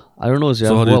I don't know.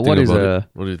 So how do you what think is about it?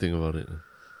 What do you think about it?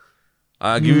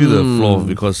 I give you the floor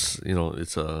because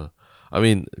it's I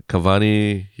mean,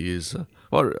 Cavani, he's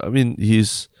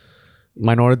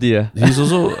minority? Yeah. he's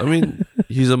also, I mean,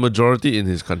 he's a majority in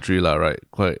his country lah, right?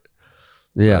 Quite.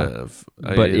 Yeah.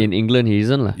 But in England, he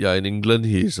isn't lah. Yeah, in England,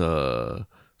 he's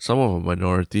somewhat of a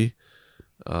minority.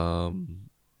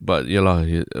 But yeah lah,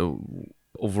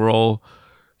 overall,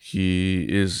 he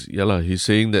is, he's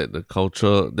saying that the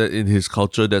culture, that in his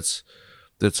culture, that's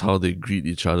how they greet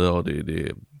each other, or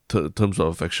they terms of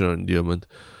affection or endearment.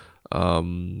 So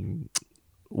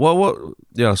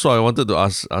I wanted to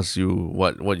ask you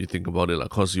what you think about it, like,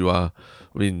 cause you are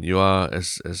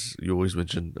as you always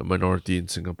mention, a minority in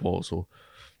Singapore also,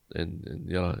 and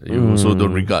you also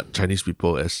don't regard Chinese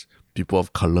people as people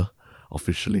of color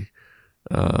officially.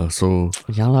 So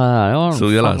that's why I want to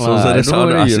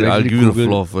ask you. I'll give you the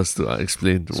floor first to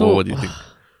explain. What do you think?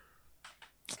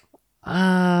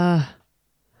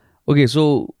 Okay,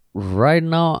 so right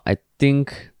now I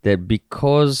think that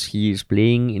because he is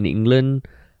playing in England,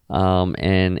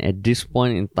 and at this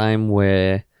point in time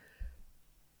where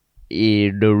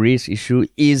the race issue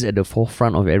is at the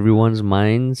forefront of everyone's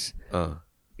minds,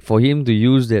 for him to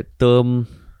use that term,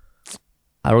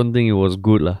 I don't think it was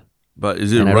good lah. But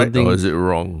is it right or is it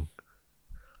wrong?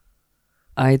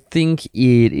 I think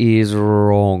it is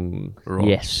wrong.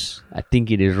 Yes, I think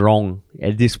it is wrong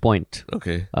at this point.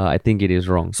 Okay. I think it is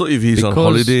wrong. So if he's on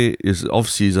holiday, is off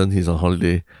season, he's on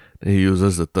holiday, and he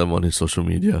uses the term on his social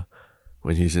media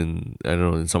when he's in, I don't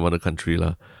know, in some other country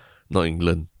lah, not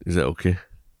England. Is that okay?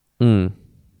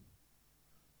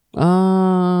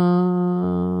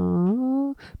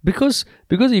 Because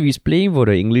if he's playing for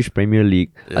the English Premier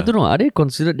League, I don't know, are they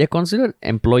considered? They're considered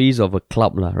employees of a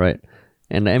club lah, right?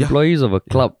 And the employees of a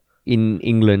club in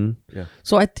England. Yeah.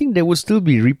 So I think there would still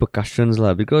be repercussions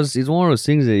lah, because it's one of those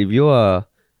things that if you are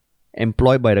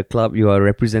employed by the club, you are a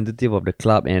representative of the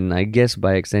club, and I guess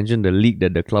by extension the league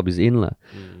that the club is in lah.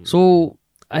 So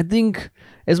I think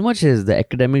as much as the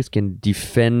academics can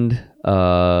defend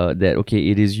that okay,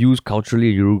 it is used culturally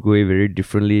in Uruguay very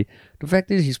differently, the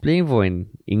fact is he's playing for an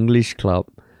English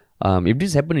club. If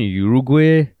this happened in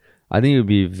Uruguay, I think it would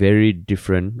be very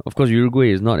different. Of course,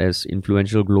 Uruguay is not as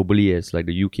influential globally as like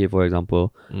the UK, for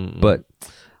example. But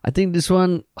I think this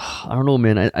one, I don't know,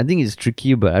 man. I think it's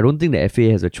tricky, but I don't think the FA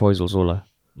has a choice also lah.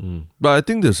 But I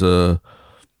think there's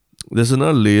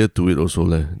another layer to it also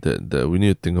that we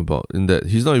need to think about, in that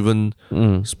he's not even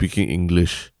speaking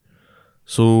English.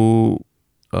 So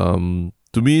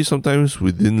to me, sometimes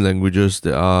within languages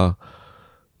there are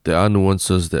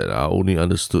nuances that are only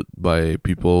understood by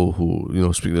people who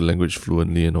speak the language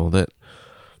fluently and all that.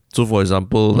 So for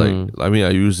example, I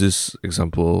use this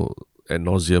example ad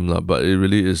nauseum lah, but it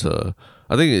really is I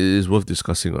think it is worth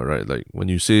discussing, alright. Like when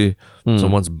you say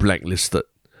someone's blacklisted,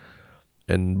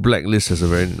 and blacklist has a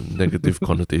very negative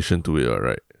connotation to it,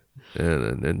 alright.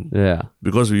 And Yeah.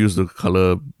 because we use the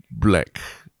color black,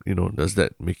 does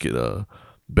that make it a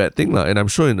bad thing lah? And I'm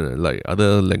sure in like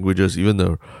other languages, even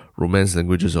the Romance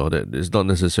languages or that, it's not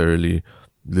necessarily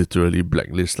literally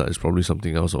blacklist lah. It's probably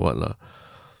something else or what lah.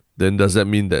 Then does that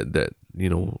mean that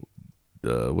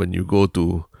when you go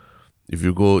to, if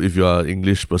you are an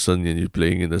English person and you're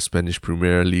playing in the Spanish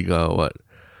Premier Liga or what,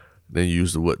 then you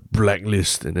use the word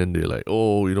blacklist, and then they're like,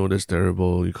 oh, that's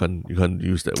terrible. You can't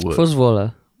use that word. First of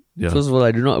all,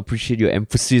 I do not appreciate your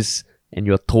emphasis and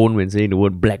your tone when saying the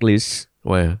word blacklist.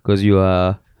 Why? Because you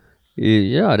are,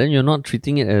 then you're not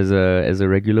treating it as a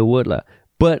regular word lah.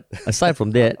 But aside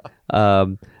from that,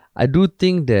 I do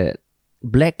think that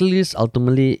blacklist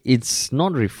ultimately, it's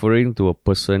not referring to a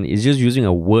person. It's just using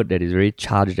a word that is very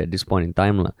charged at this point in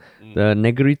time lah. The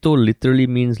negrito literally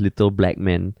means little black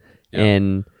man,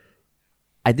 and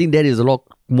I think that is a lot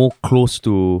more close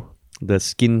to the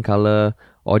skin color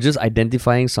or just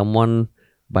identifying someone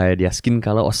by their skin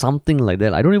color or something like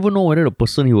that. I don't even know whether the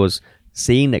person he was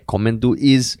saying that comment to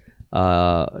is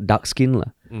dark skin.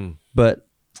 But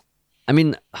I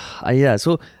mean,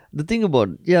 so the thing about,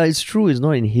 it's true, it's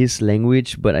not in his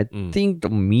language, but I think the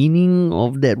meaning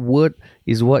of that word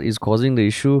is what is causing the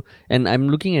issue. And I'm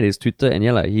looking at his Twitter, and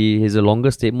he has a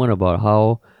longer statement about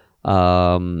how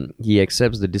he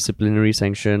accepts the disciplinary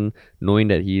sanction, knowing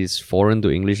that he is foreign to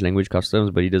English language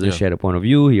customs, but he doesn't share the point of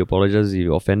view. He apologizes, he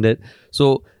offended.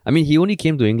 So, I mean, he only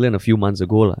came to England a few months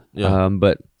ago.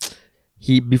 But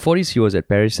before this, he was at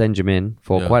Paris Saint-Germain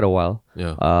for quite a while.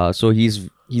 So he's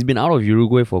been out of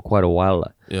Uruguay for quite a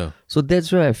while. So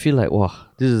that's where I feel like, wow,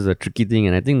 this is a tricky thing.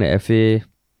 And I think the FA,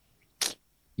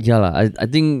 I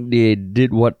think they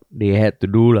did what they had to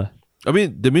do. I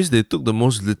mean, that means they took the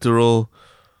most literal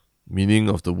meaning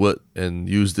of the word and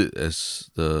used it as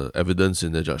the evidence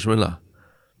in the judgment lah.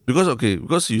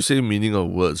 Because you say meaning of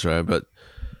words, right? But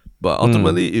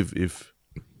ultimately, if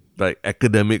like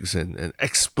academics and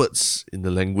experts in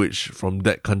the language from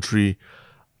that country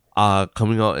are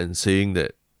coming out and saying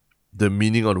that the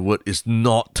meaning of the word is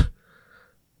not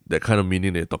that kind of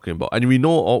meaning they're talking about, and we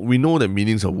know that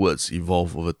meanings of words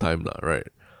evolve over time lah, right?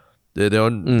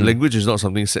 Language is not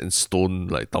something set in stone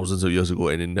like thousands of years ago,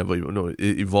 and it never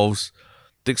it evolves,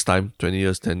 takes time, 20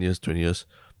 years, 10 years, 20 years,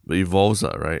 but evolves,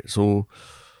 right? So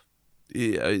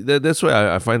that's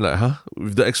why I find like,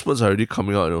 if the experts are already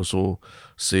coming out and also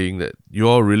saying that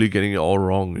you're really getting it all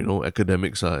wrong,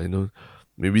 academics are,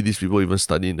 maybe these people even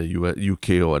study in the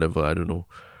UK or whatever, I don't know.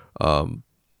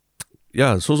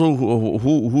 So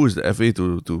who is the FA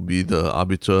to be the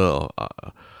arbiter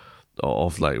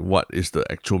of like what is the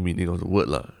actual meaning of the word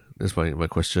lah? That's my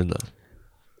question lah.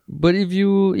 But if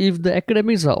the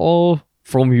academics are all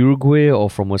from Uruguay or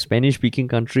from a Spanish speaking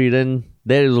country, then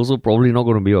that is also probably not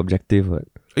going to be objective, right?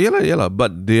 Yeah,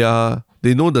 but they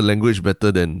know the language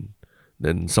better than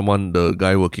the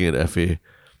guy working at the FA,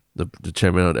 the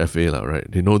chairman of the FA lah, right?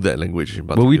 They know that language in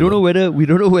particular. But we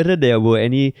don't know whether there were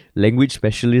any language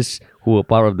specialists who were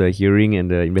part of the hearing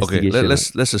and the investigation. Okay,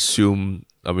 let's assume,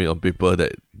 I mean, on paper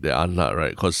that they are not,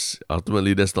 right? Because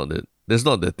ultimately that's not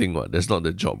the thing, what? That's not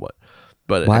the job, what?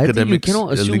 But academics,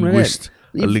 a linguistic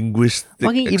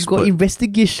expert. If got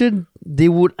investigation, they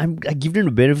would. I give them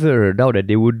the benefit of the doubt that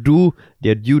they would do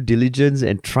their due diligence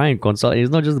and try and consult. And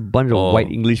it's not just a bunch of white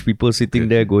English people sitting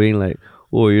there going like,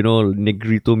 oh,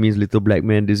 negrito means little black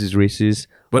man, this is racist.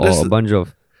 But that's a bunch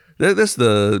of... comes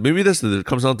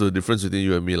down to the difference between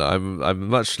you and me. I'm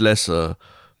much less a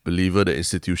believer that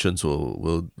institutions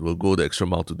will go the extra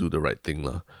mile to do the right thing.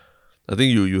 I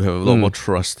think you have a lot more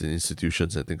trust in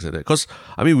institutions and things like that. Because,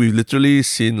 I mean, we've literally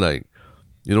seen like,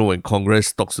 when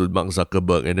Congress talks to Mark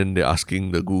Zuckerberg and then they're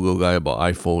asking the Google guy about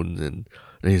iPhones and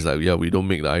he's like, yeah, we don't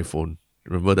make the iPhone.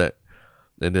 Remember that?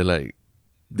 And they're like,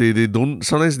 they don't,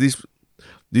 sometimes these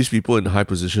people in high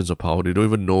positions of power, they don't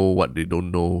even know what they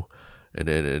don't know, and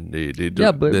they're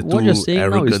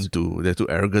too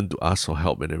arrogant to ask for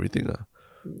help and everything.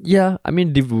 Yeah, I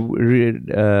mean,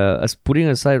 putting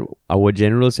aside our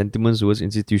general sentiments towards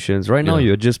institutions, right now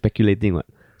you're just speculating, what?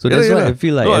 So that's why I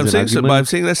feel like. No, I'm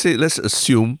saying let's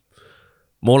assume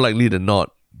more likely than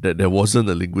not that there wasn't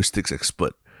a linguistics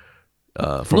expert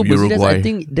from Uruguay. I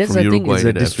think that's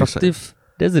a destructive.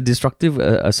 There's a destructive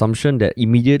assumption that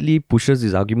immediately pushes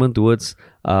this argument towards,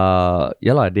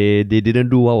 they didn't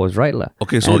do what was right.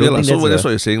 Okay, so that's what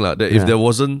you're saying. That if there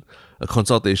wasn't a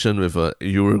consultation with a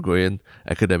Uruguayan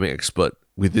academic expert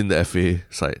within the FA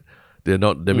side,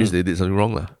 that means they did something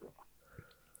wrong.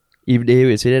 If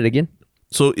they say that again?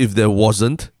 So if there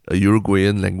wasn't a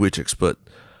Uruguayan language expert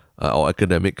or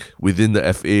academic within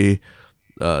the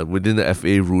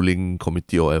FA ruling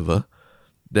committee or whatever,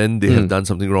 then they have done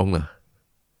something wrong.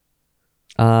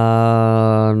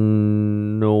 No.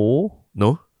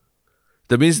 No?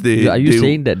 That means they... Are you they,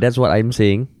 saying that that's what I'm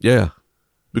saying? Yeah.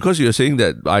 Because you're saying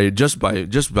that just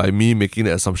by me making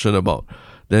the assumption about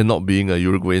there not being a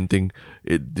Uruguayan thing,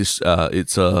 it destroys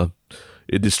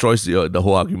the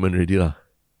whole argument already lah.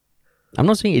 I'm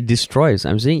not saying it destroys.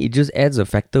 I'm saying it just adds a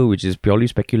factor which is purely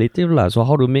speculative lah. So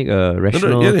how to make a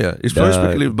rational... Yeah. It's very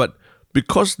speculative, but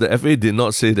because the FA did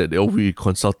not say that we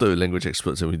consulted with language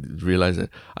experts and we realized that,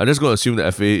 I'm just going to assume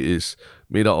the FA is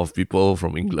made up of people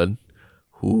from England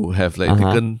who have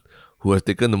taken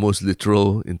the most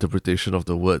literal interpretation of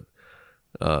the word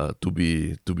to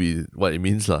be what it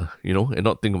means lah, and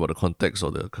not think about the context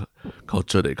or the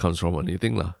culture that it comes from or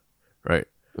anything lah, right?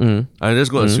 I'm just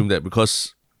going to assume that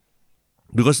because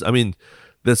I mean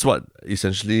that's what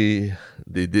essentially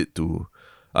they did to.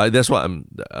 That's what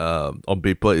on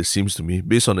paper it seems to me,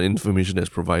 based on the information that's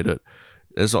provided.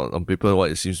 That's on paper what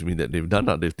it seems to me that they've done.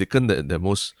 They've taken their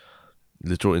most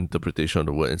literal interpretation of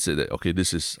the word and said that, okay,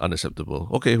 this is unacceptable.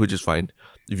 Okay, which is fine.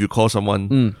 If you call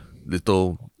someone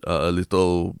a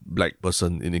little black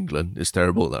person in England, it's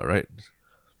terrible, right?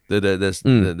 That's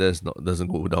not, doesn't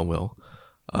go down well.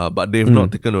 But they've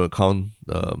not taken into account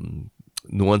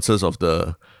nuances of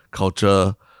the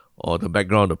culture or the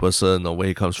background of the person or where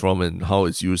he comes from and how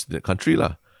it's used in the country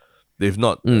lah. They've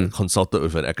not consulted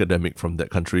with an academic from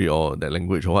that country or that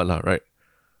language or what lah, right?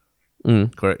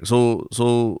 Correct. So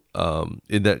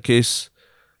in that case,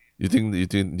 you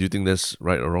think that's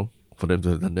right or wrong for them to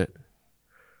have done that?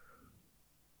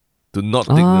 To not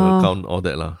take into account all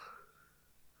that lah.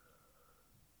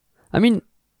 I mean,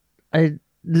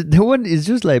 the one is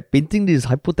just like painting this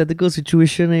hypothetical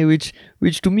situation, which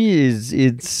to me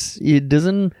it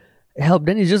doesn't help.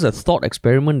 Then it's just a thought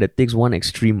experiment that takes one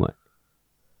extreme. What?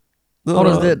 How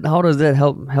does that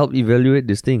help evaluate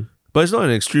this thing? But it's not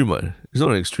an extreme one.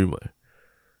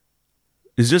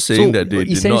 It's just saying that they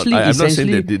did not. I'm not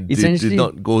saying that they did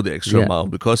not go the extra mile,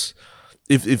 because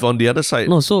if on the other side,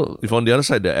 if on the other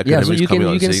side the academics coming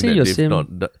out and saying that they've not,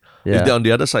 if they're on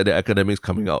the other side the academics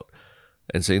coming out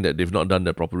and saying that they've not done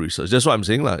their proper research, that's what I'm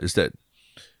saying lah. Is that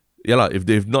if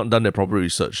they've not done their proper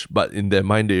research, but in their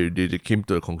mind they came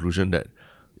to a conclusion that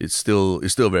it's still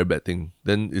a very bad thing,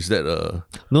 then is that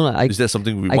is that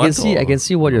something we want? I can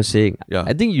see what you're saying. Yeah.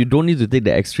 I think you don't need to take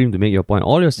the extreme to make your point.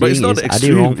 All you're saying is, are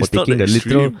they wrong for taking the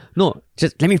literal? No,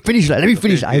 just let me finish. I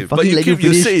fucking let you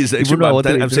finish. You say it's the extreme.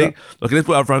 I'm saying, okay, let's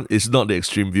put up front. It's not the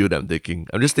extreme view that I'm taking.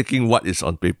 I'm just taking what is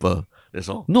on paper. That's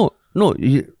all. No.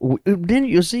 Then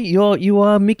you see, you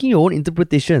are making your own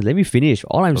interpretations. Let me finish.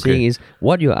 All I'm saying is,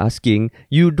 what you're asking,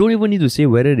 you don't even need to say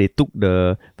whether they took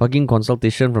the fucking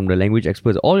consultation from the language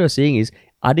experts. All you're saying is,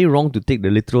 are they wrong to take the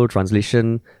literal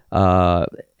translation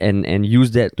and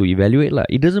use that to evaluate lah?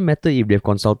 It doesn't matter if they've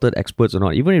consulted experts or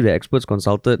not. Even if the experts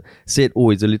consulted said, oh,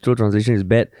 it's a literal translation is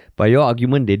bad, by your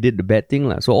argument they did the bad thing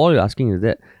lah. So all you're asking is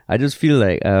that. I just feel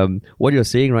like what you're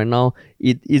saying right now,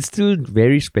 it's still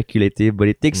very speculative, but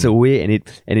it takes away and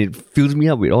it fills me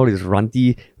up with all this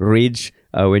ranty rage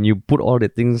when you put all the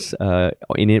things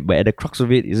in it. But at the crux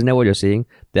of it, isn't that what you're saying?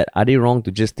 That are they wrong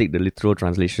to just take the literal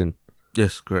translation?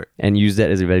 Yes, correct. And use that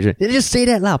as evaluation. They just say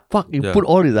that lah. Fuck, you put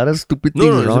all these other stupid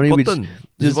things around it.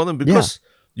 It's important because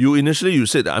you initially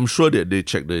said that I'm sure that they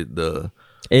checked the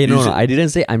Hey, no, I didn't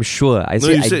say I'm sure. I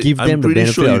said I give them the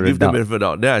benefit of the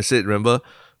doubt. Then I said, remember,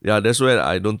 that's where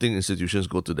I don't think institutions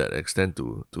go to that extent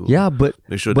to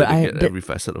make sure that they get every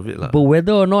facet of it lah. But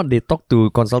whether or not they talk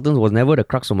to consultants was never the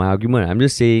crux of my argument. I'm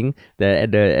just saying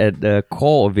that at the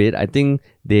core of it, I think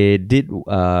they did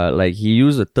he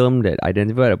used a term that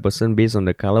identified a person based on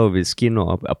the color of his skin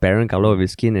or apparent color of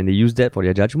his skin, and they used that for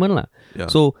their judgment lah. Yeah.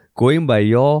 So going by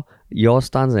your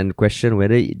stance and question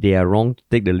whether they are wrong to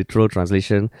take the literal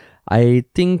translation, I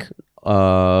think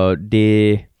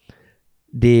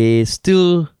they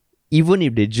still, even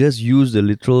if they just use the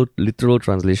literal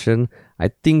translation,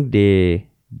 I think they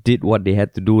did what they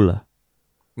had to do lah.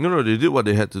 No, they did what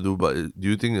they had to do, but do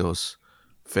you think it was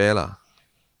fair lah?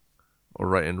 Or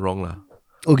right and wrong lah?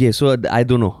 Okay, so I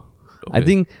don't know.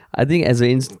 Okay. I think as an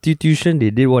institution,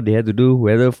 they did what they had to do,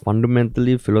 whether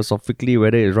fundamentally, philosophically,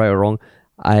 whether it's right or wrong,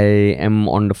 I am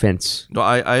on the fence. No,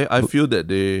 I feel that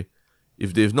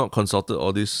if they've not consulted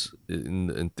all this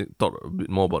and thought a bit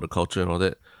more about the culture and all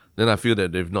that, then I feel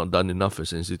that they've not done enough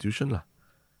as an institution lah.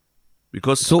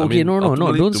 Because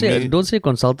don't say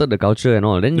consulted the culture and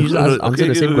all. Then you just answer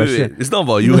the same question. It's not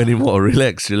about you anymore.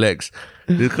 Relax.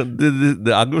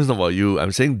 The argument's not about you.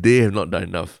 I'm saying they have not done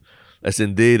enough. As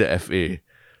in they, the FA.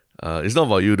 It's not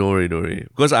about you, don't worry.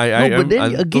 Because But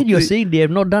then again, you're saying they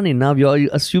have not done enough. You're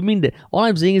assuming that. All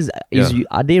I'm saying is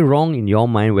are they wrong in your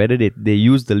mind whether they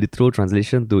use the literal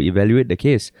translation to evaluate the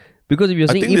case? Because if you're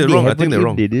saying if they haven't,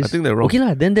 if they this, I think they're wrong. Okay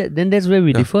lah, then that's where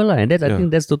we differ lah, and I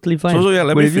think that's totally fine. So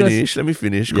let me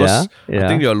finish. Because I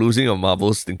think you're losing your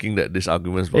marbles thinking that this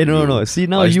argument is about no. See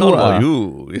now it's you not are about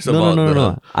you. It's no, about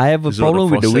no. I have a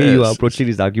problem with the way you are approaching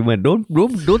this argument. Don't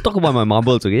talk about my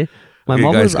marbles, okay? My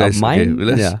marbles are mine.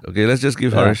 Let's just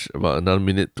give Harish about another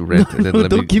minute to rant, and then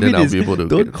I'll be able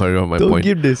to carry on my point. Don't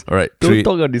give this. All right, don't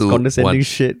talk about this condescending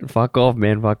shit. Fuck off,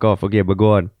 man. Fuck off. Okay, but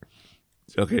go on.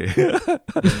 Okay.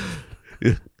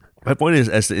 My point is,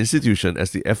 as the institution,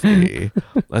 as the FA,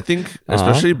 I think,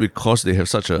 especially because they have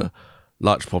such a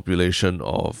large population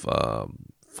of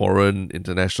foreign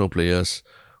international players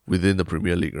within the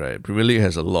Premier League, right? Premier League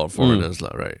has a lot of foreigners,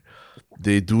 right?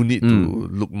 They do need to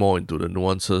look more into the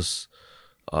nuances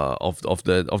of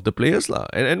the players, lah.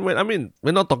 And when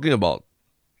we're not talking about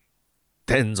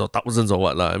tens or thousands or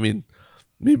what, lah. I mean,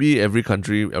 maybe every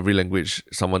country, every language,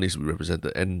 someone needs to be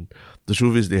represented. And the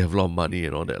truth is, they have a lot of money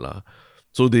and all that, lah.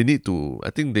 So they need to,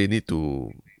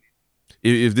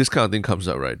 if this kind of thing comes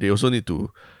up, right, they also need to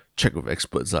check with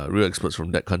experts, real experts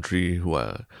from that country who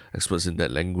are experts in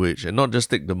that language, and not just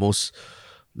take the most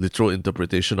literal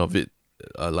interpretation of it,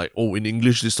 like, oh, in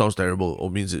English this sounds terrible, or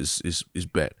means it's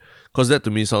bad. Because that to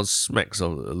me smacks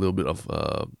of a little bit of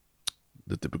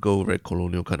the typical very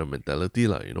colonial kind of mentality,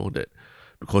 that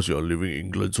because you're living in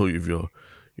England, so if you're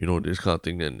this kind of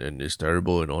thing, and it's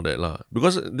terrible and all that, lah.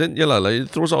 Because then, it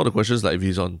throws out the questions, like if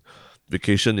he's on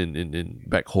vacation in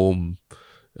back home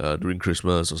during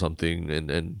Christmas or something,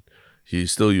 and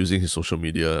he's still using his social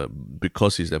media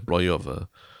because he's the employee of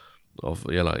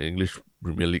English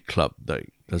Premier League club.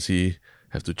 Like, does he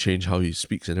have to change how he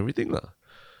speaks and everything, lah?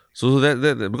 So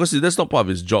that because that's not part of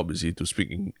his job, is he, to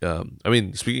speak?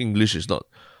 Speaking English is not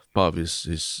part of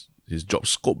his job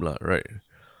scope, lah, right?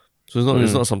 So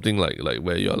it's not something like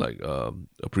where you're like a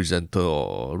presenter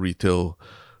or a retail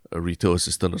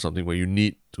assistant or something where you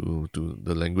need to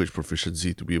the language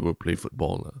proficiency to be able to play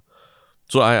football.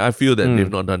 So I feel that they've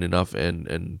not done enough,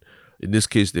 and in this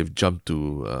case they've jumped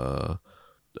to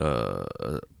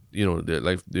they're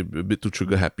a bit too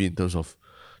trigger happy in terms of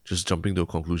just jumping to a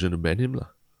conclusion to ban him, lah.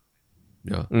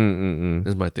 Yeah.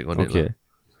 That's my take on it. Okay.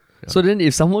 So then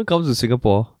if someone comes to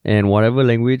Singapore and whatever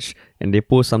language and they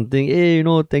post something, hey,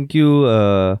 thank you,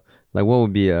 like what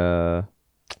would be and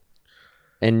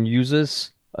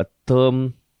uses a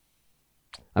term,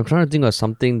 I'm trying to think of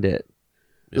something that,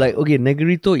 like, okay,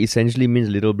 negrito essentially means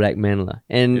little black man, lah.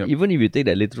 And even if you take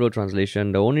that literal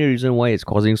translation, the only reason why it's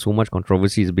causing so much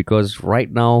controversy is because right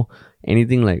now,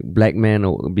 anything like black man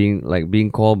or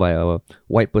being called by a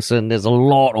white person, there's a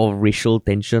lot of racial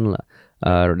tension, lah.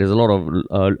 There's a lot of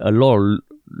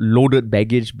loaded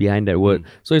baggage behind that word.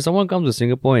 So if someone comes to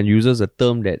Singapore and uses a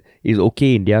term that is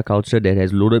okay in their culture that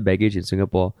has loaded baggage in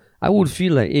Singapore, I would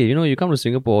feel like, hey, you come to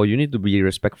Singapore, you need to be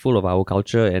respectful of our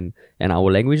culture and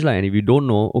our language, and if you don't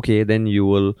know, okay, then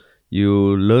you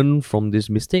learn from this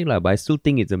mistake, but I still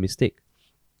think it's a mistake.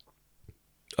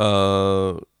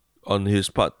 On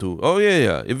his part too. Oh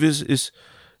yeah. If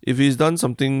he's done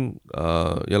something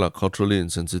culturally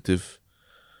insensitive,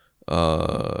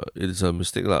 it is a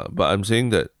mistake, lah. But I'm saying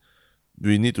that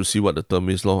we need to see what the term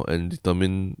is, and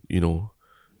determine,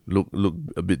 look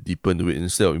a bit deeper into it,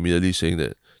 instead of immediately saying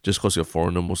that just because you're a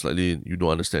foreigner, most likely you don't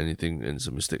understand anything and it's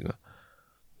a mistake, lah.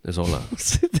 That's all, lah.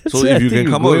 So if you can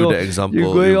come up with the example,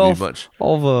 it'll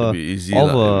be easy,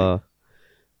 lah.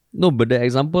 No, but the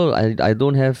example, I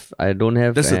don't have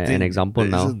an example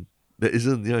now. There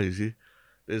isn't, you see,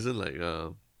 it's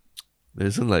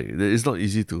not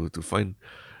easy to find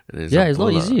an example. Yeah, it's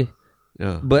not easy.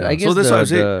 Yeah, but I guess so that's why I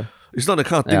say it's not the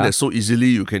kind of thing that so easily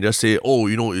you can just say, oh,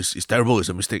 it's terrible, it's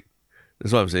a mistake.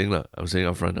 That's what I'm saying, lah. I'm saying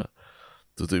up front, lah.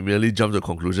 To immediately jump to the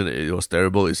conclusion that it was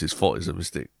terrible, it's his fault, it's a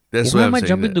mistake. That's why I'm saying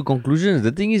jumping to conclusions?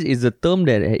 The thing is a term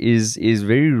that is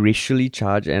very racially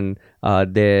charged, and so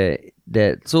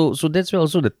that's why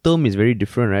also the term is very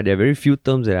different, right? There are very few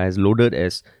terms that are as loaded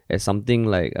as something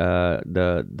like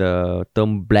the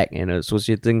term black and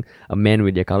associating a man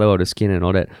with their color of the skin and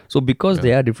all that. So because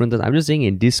they are different terms, I'm just saying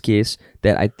in this case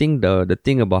that I think the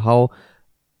thing about how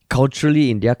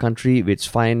culturally in their country it's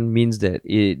fine means that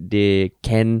they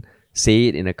can say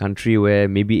it in a country where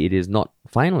maybe it is not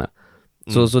fine, lah.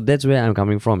 So that's where I'm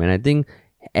coming from, and I think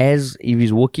as if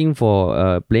he's working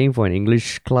for playing for an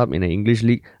English club in an English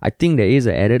league, I think there is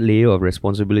an added layer of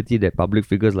responsibility that public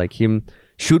figures like him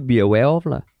should be aware of,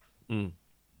 lah.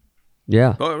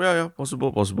 Yeah. Oh, yeah,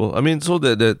 possible. I mean, so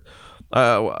that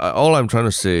all I'm trying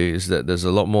to say is that there's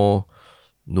a lot more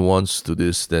nuance to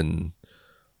this, then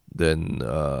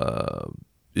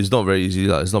it's not very easy.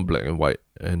 It's not black and white.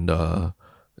 And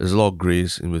there's a lot of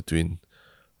grays in between.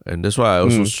 And that's why I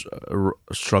also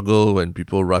struggle when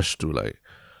people rush to like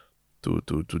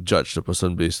to judge the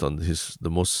person based on the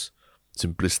most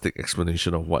simplistic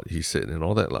explanation of what he said and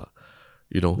all that lah.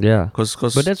 You know, Yeah. Cause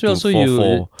But that's where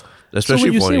also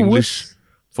especially for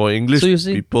English,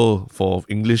 people, for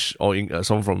English or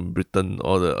someone from Britain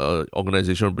or the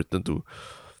organization of Britain to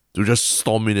just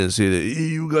storm in and say that,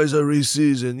 hey, you guys are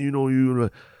racist and you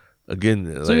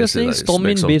again. So you're saying storm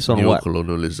in based on what?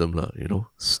 Colonialism lah,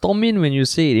 Storm in, when you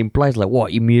say it, implies like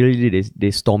what? Immediately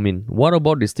they storm in. What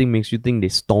about this thing makes you think they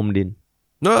stormed in?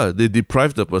 No, they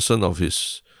deprived the person of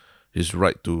his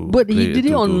right to. But he did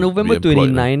it on November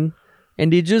 29,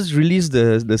 and they just released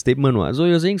the statement. What? So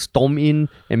you're saying storm in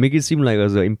and make it seem like it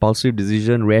was an impulsive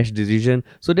decision, rash decision.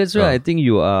 So that's why I think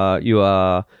you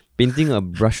are painting a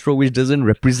brushstroke which doesn't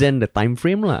represent the time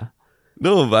frame lah.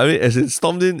 No, but I mean, as in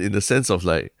stormed in the sense of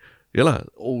like, we want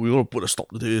to put a stop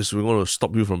to this. We want to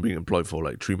stop you from being employed for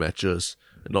like 3 matches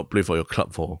and not play for your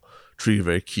club for 3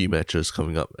 very key matches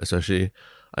coming up. Especially,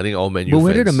 I think all Man U But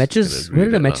whether fans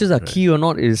the matches are key or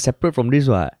not is separate from this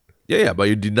one. Yeah, but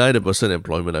you deny the person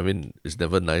employment. I mean, it's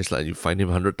never nice. Like you fine him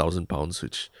 £100,000,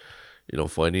 which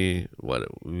for any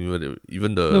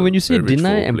even the when you say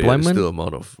deny employment, still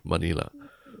amount of money lah.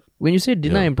 When you say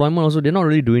deny employment, also they're not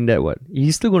really doing that. What?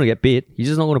 He's still going to get paid. He's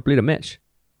just not going to play the match.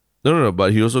 No.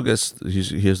 But he also gets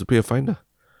he has to pay a fine lah.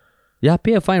 Yeah,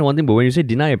 pay a fine, one thing. But when you say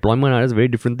deny employment, that's a very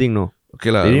different thing. No.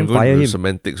 Okay lah. They didn't fire him.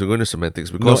 We're going to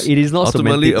semantics because no, it is not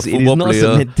ultimately semantics. a football player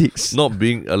semantics. not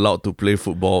being allowed to play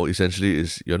football essentially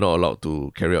is you're not allowed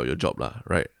to carry out your job lah,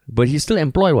 right? But he's still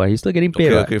employed. What? He's still getting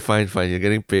paid. Okay, fine. You're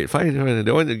getting paid. Fine.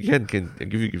 The one again can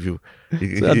give you.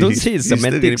 So don't say it's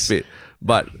semantics. Still getting paid,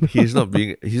 but he's not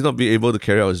being able to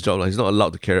carry out his job. Like, he's not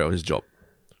allowed to carry out his job,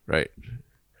 right?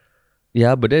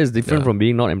 Yeah, but that is different from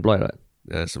being not employed. Right?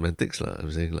 Yeah, semantics lah.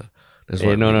 I'm saying lah. That's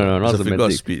no, not it's a figure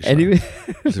of semantics. speech. Anyway,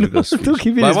 it's a figure of speech. Don't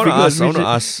give me But this I want to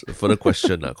ask a further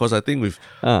question because I think we've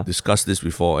discussed this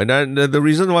before, and the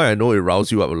reason why I know it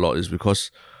riles you up a lot is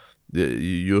because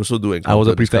you also do encounter I was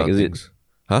a these kind prefect, of is things.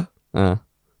 Huh?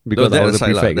 Because I was a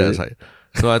prefect. That aside.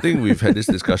 So I think we've had this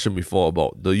discussion before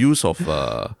about the use of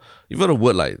even a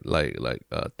word like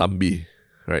tambi,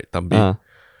 right? Tambi.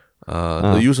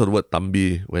 The use of the word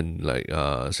tambi when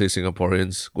say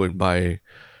Singaporeans go and buy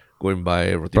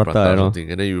roti prata or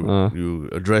something, and then you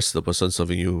address the person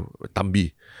serving you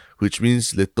tambi, which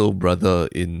means little brother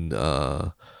in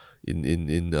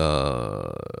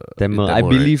Tamil. I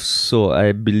believe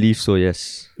so.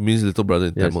 Yes. It means little brother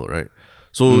in Tamil, right?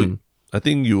 So I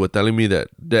think you were telling me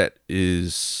that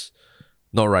is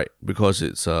not right because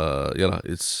it's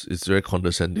it's very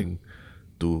condescending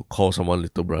to call someone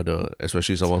little brother,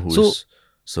 especially someone who is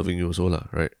serving you also lah,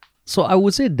 right? So I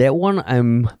would say that one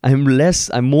I'm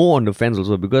more on the fence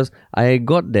also because I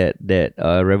got that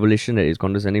revelation that is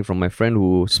condescending from my friend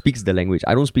who speaks the language.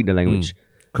 I don't speak the language.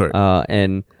 Correct.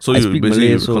 And so I you speak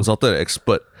basically Malay, consulted an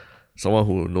expert, someone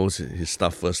who knows his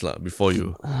stuff first lah, before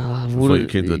you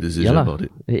came to a decision about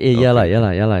it. Yeah,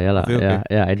 Okay.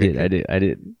 Yeah, I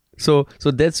did. So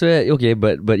that's where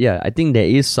but yeah, I think there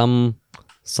is some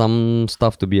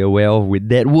stuff to be aware of with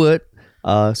that word.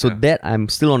 That I'm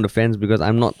still on the fence because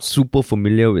I'm not super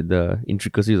familiar with the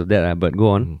intricacies of that. But go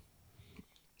on.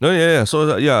 No, yeah.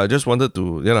 So I just wanted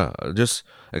to just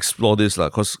explore this lah,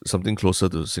 cause something closer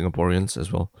to Singaporeans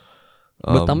as well.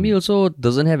 But Tambi also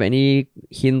doesn't have any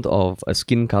hint of a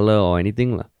skin color or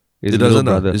anything lah. It doesn't.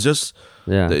 It's just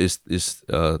that it's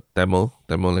Tamil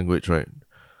language, right?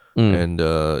 And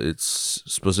it's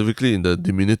specifically in the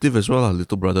diminutive as well,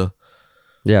 little brother.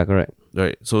 Yeah, correct.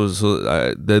 Right. So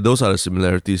those are the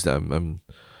similarities that I'm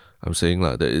saying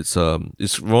lah. That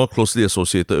it's more closely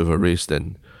associated with a race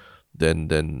than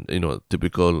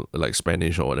typical like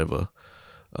Spanish or whatever.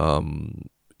 There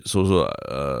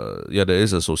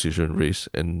is association race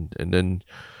and then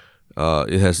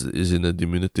is in the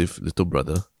diminutive little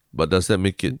brother. But does that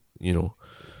make it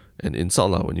an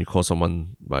insult lah when you call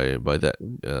someone by that?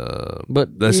 But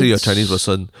let's say you're a Chinese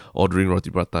person ordering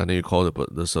roti prata and then you call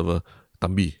the server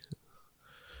tambi.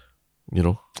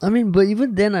 I mean, but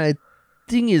even then, I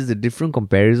think it's a different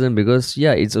comparison because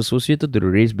it's associated to the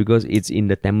race because it's in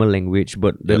the Tamil language,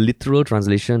 but the literal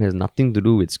translation has nothing to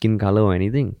do with skin color or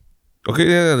anything. Okay,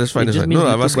 yeah, that's fine. No,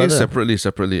 I'm asking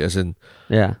separately, as in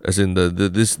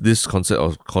this concept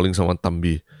of calling someone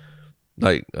tambi.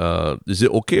 Like, is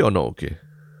it okay or not okay?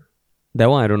 That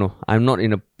one I don't know. I'm not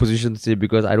in a position to say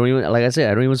because I don't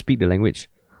even speak the language.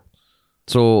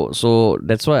 So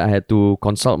that's why I had to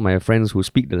consult my friends who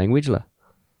speak the language lah.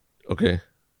 Okay.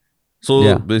 So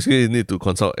Yeah. basically, you need to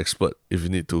consult expert if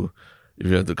you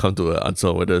have to come to an answer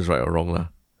on whether it's right or wrong lah.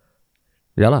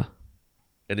 Yeah lah.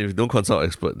 And if you don't consult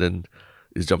expert, then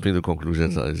it's jumping to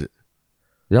conclusions lah, is it?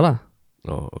 Yeah lah.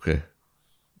 Oh, okay.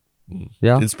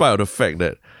 Yeah. In spite of the fact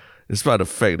that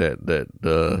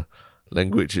the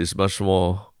language is much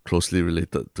more closely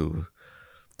related to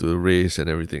race and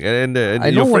everything. And I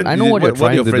know what you're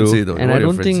trying your to friends do, say, though? and I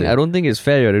don't think it's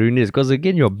fair you're doing this, because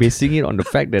again you're basing it on the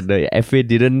fact that the FA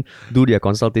didn't do their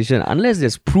consultation. Unless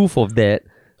there's proof of that,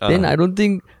 then I don't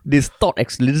think this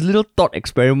little thought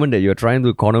experiment that you're trying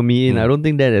to corner me in, I don't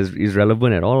think that is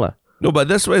relevant at all lah. No, but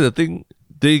that's why the thing,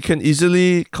 they can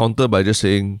easily counter by just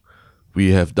saying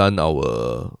we have done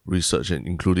our research, and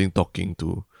including talking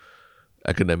to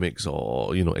academics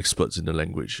or experts in the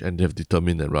language, and they have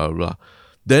determined that blah blah blah.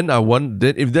 Then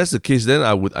if that's the case, then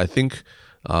I think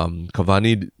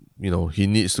Cavani, he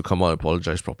needs to come out and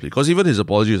apologize properly, because even his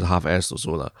apology is half-assed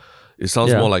also lah. It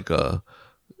sounds more like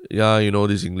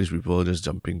these English people just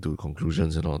jumping to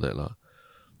conclusions and all that lah.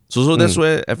 So that's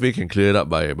where FA can clear it up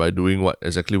by doing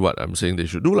exactly what I'm saying they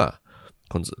should do lah.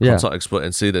 Consult expert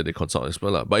and say that they consult expert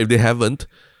lah. But if they haven't,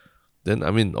 then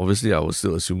obviously I will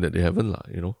still assume that they haven't lah.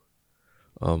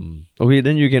 Okay,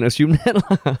 then you can assume that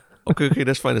lah. Okay,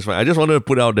 that's fine. I just wanted to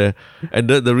put out there, and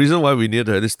the reason why we need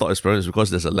to have this thought experiment is because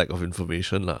there's a lack of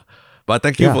information lah. But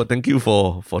thank you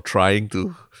for trying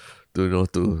to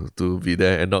be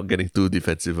there and not getting too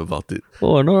defensive about it.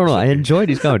 Oh no! I enjoy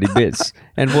these kind of debates.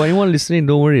 And for anyone listening,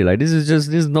 don't worry. Like this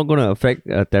is not gonna affect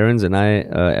Terence and I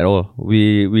at all.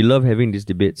 We love having these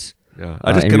debates. Yeah,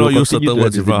 I just cannot use certain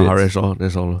words in front of Haresh.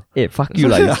 That's all. Hey, fuck you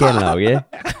lah! You can lah, okay?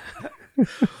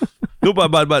 No,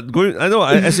 but going. I know.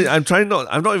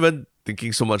 I'm not even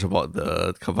thinking so much about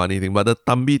the Cavani thing, but the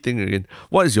Tambi thing again.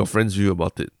 What is your friend's view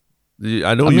about it?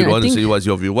 I know you don't want to say what's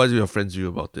your view. What's your friend's view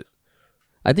about it?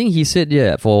 I think he said,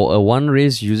 for one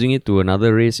race using it to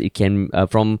another race, it can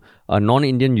from a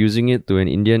non-Indian using it to an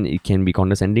Indian, it can be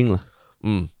condescending lah.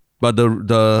 But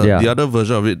the other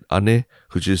version of it, Ane,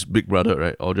 which is big brother,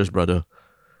 right, or just brother?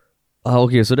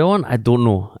 Okay, so that one I don't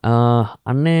know.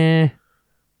 Ane,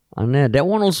 that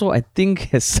one also I think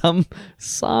has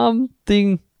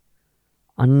something.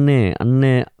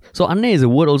 Ane. So Ane is a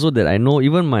word also that I know.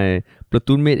 Even my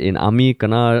platoon mate in army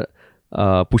kena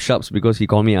push-ups because he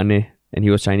called me Ane. And he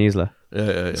was Chinese lah.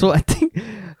 Yeah. So I think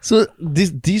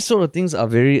these sort of things are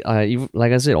very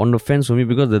like I said, on the fence for me,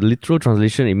 because the literal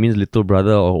translation, it means little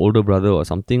brother or older brother or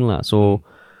something lah. So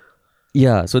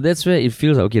so that's where it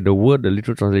feels like, okay, the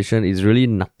literal translation is really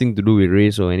nothing to do with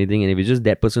race or anything. And if it's just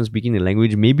that person speaking the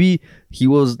language, maybe he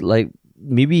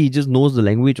just knows the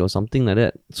language or something like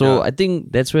that. So I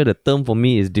think that's where the term for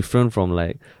me is different from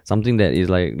like something that is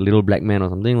like little black man or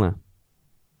something lah.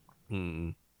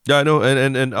 Yeah, I know,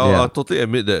 and I'll totally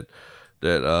admit that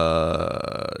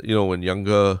when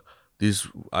younger,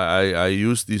 I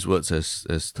use these words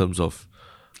as terms of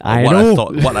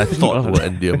what I thought were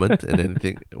endearment and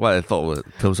anything. What I thought were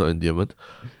terms of endearment,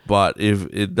 but if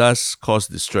it does cause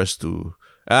distress to,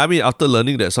 after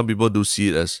learning that some people do see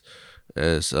it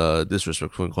as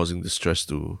disrespectful and causing distress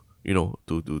to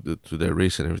to their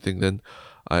race and everything, then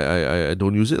I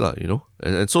don't use it lah.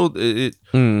 And so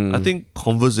I think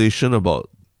conversation about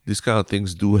these kind of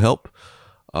things do help.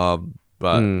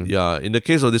 But in the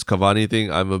case of this Cavani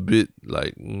thing, I'm a bit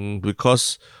like,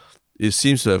 because it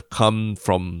seems to have come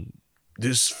from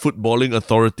this footballing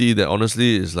authority that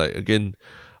honestly is like, again,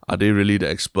 are they really the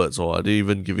experts, or are they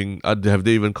even have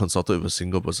they even consulted with a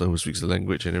single person who speaks the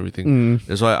language and everything?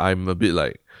 That's why I'm a bit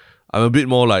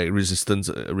more like resistant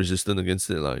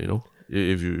against it lah,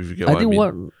 if you get what I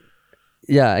mean.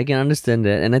 Yeah, I can understand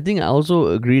that. And I think I also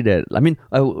agree that, I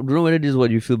don't know whether this is what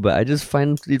you feel, but I just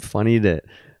find it funny that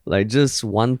like just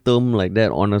one term like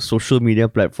that on a social media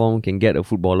platform can get a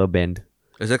footballer banned.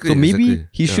 Exactly. So maybe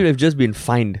he should have just been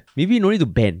fined. Maybe no need to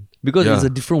ban, because it's a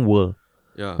different world.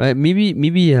 Yeah. Right? Maybe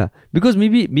because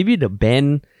maybe the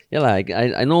ban, like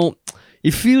I know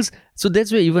it feels, so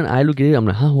that's where even I look at it, I'm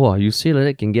like, wow, you say like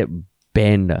that can get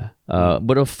banned.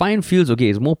 But a fine feels okay,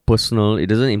 it's more personal, it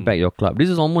doesn't impact your club. This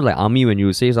is almost like army when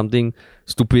you say something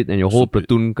stupid and your whole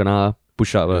platoon kena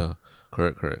push up. Yeah,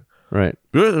 correct. Right.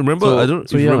 Remember,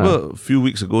 remember a few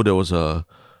weeks ago there was I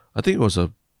think it was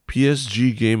a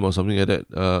PSG game or something like that.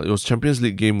 It was Champions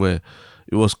League game where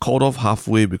it was called off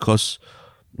halfway because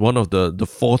one of the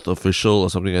fourth official or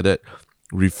something like that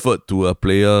referred to a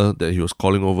player that he was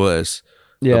calling over as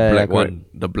the black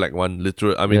one,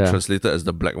 literally, translated as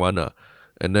the black one.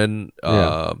 And then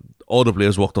all the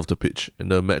players walked off the pitch and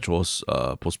the match was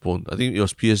postponed. I think it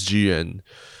was PSG and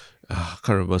I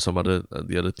can't remember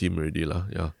the other team already lah.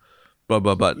 Yeah,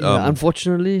 But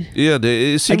unfortunately, yeah,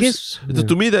 it seems, I guess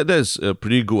to me that's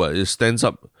pretty good. It stands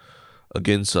up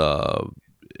against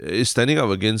it's standing up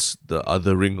against the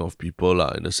othering of people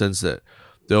in the sense that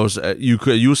there was you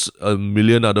could use a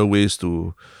million other ways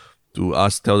to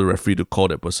tell the referee to call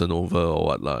that person over or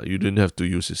what lah. You didn't have to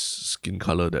use his skin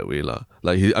color that way lah.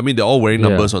 Like they're all wearing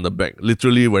numbers on the back,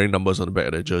 literally wearing numbers on the back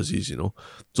of their jerseys, you know.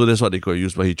 So that's what they could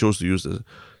use, but he chose to use the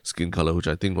skin color, which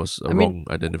I think was a wrong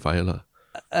identifier lah.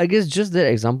 I guess just that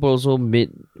example also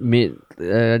made.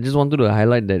 I just wanted to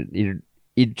highlight that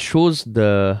it shows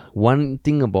the one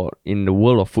thing about in the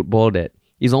world of football that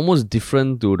is almost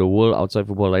different to the world outside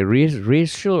football. Like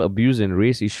racial abuse and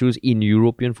race issues in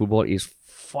European football is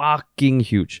fucking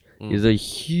huge. It's a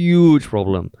huge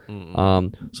problem.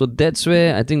 So that's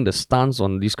where I think the stance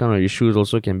on these kind of issues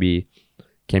also can be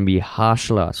harsh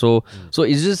lah. So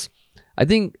it's just I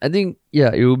think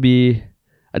yeah, it will be.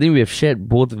 I think we have shared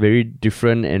both very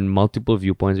different and multiple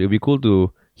viewpoints. It would be cool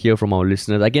to hear from our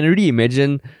listeners. I can already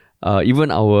imagine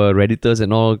even our Redditors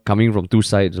and all coming from two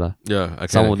sides lah. Yeah,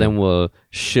 some of them will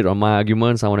shit on my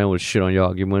arguments, some of them will shit on your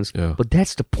arguments. Yeah. But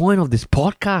that's the point of this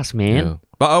podcast, man. Yeah.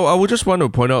 But I would just want to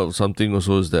point out something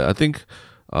also is that I think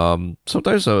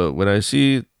sometimes when I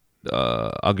see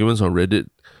arguments on Reddit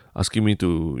asking me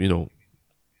to,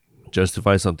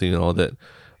 justify something and all that,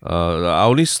 I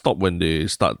only stop when they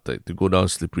start to go down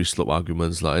slippery slope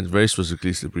arguments and very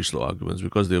specifically slippery slope arguments,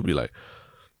 because they'll be like,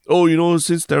 oh,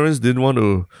 since Terence didn't want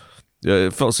to,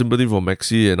 felt sympathy for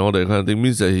Maxi and all that kind of thing,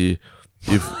 means that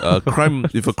if a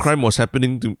crime was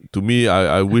happening to me,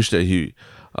 I wish that he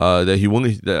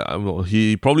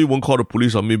probably won't call the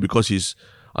police on me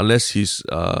unless he's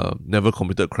never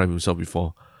committed a crime himself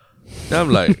before. Then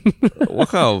I'm like, what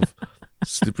kind of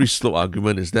slippery slope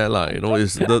argument is that lah?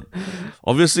 Is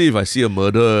obviously if I see a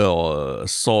murder or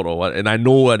assault or what, and I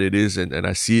know what it is, and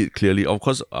I see it clearly, of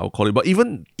course I'll call it. But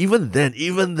even then,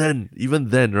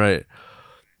 right?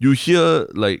 You hear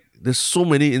there's so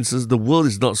many instances. The world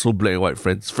is not so black and white,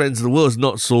 friends. The world is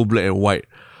not so black and white.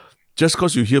 Just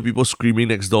because you hear people screaming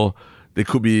next door, they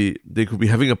could be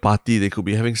having a party, they could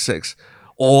be having sex,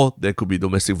 or there could be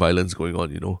domestic violence going on.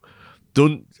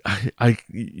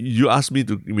 You ask me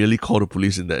to merely call the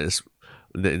police in that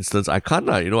instance. I can't.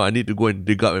 I need to go and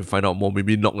dig up and find out more.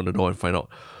 Maybe knock on the door and find out.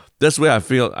 That's where I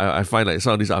find like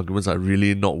some of these arguments are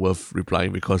really not worth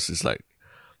replying, because it's like,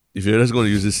 if you're just going to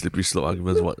use these slippery slope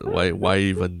arguments, why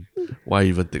even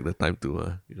take the time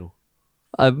to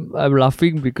I'm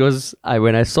laughing because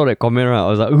when I saw that comment, I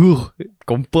was like, ooh,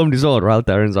 confirm this one Royal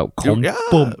Terrence out. Confirm. Yeah.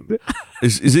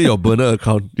 Is it your burner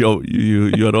account? You're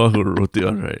the one who wrote it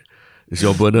on, right? It's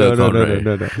your burner account, right?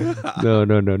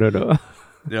 No.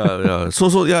 Yeah.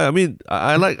 So yeah, I mean,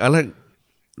 I like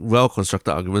well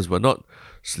constructed arguments, but not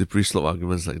slippery slope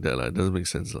arguments like that. It doesn't make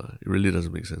sense. It really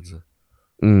doesn't make sense.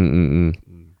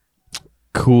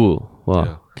 Cool. Wow.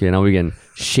 Yeah. Okay, now we can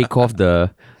shake off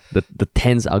the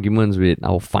tense arguments with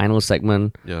our final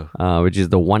segment. Yeah. Which is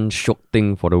the one shock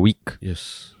thing for the week.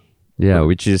 Yes. Yeah,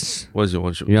 which is, what is your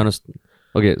one shock? You honest?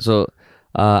 Okay, so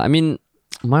I mean,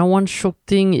 my one shock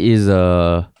thing is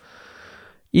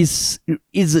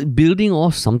building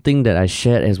off something that I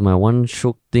shared as my one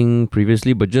shock thing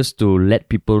previously, but just to let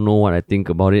people know what I think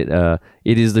about it.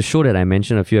 It is the show that I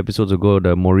mentioned a few episodes ago,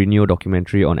 the Mourinho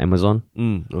documentary on Amazon.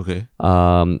 Okay.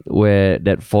 Where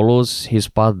that follows his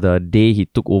path the day he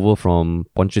took over from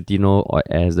Pochettino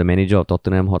as the manager of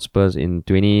Tottenham Hotspurs in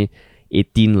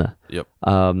 2018. Yep.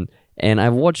 And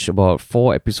I've watched about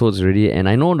 4 episodes already, and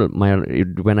I know that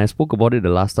when I spoke about it the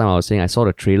last time, I was saying I saw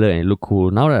the trailer and it looked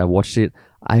cool. Now that I watched it,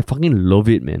 I fucking love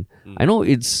it, man. I know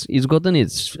it's gotten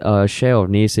its share of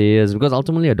naysayers, because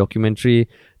ultimately a documentary,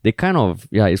 they kind of,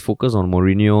 it's focused on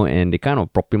Mourinho, and they kind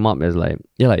of prop him up as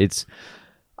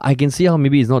I can see how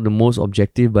maybe it's not the most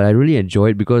objective, but I really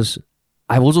enjoy it because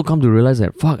I've also come to realize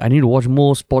that, I need to watch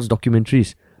more sports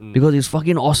documentaries because it's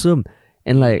fucking awesome.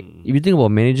 And if you think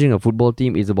about managing a football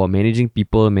team, it's about managing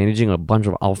people, managing a bunch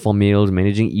of alpha males,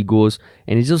 managing egos,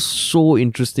 and it's just so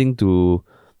interesting to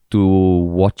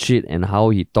watch it and how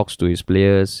he talks to his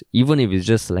players, even if it's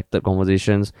just selected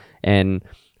conversations, and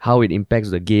how it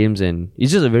impacts the games, and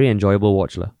it's just a very enjoyable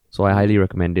watch lah. So I highly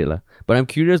recommend it lah. But I'm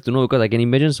curious to know, because I can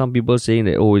imagine some people saying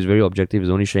that it's very objective, it's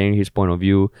only sharing his point of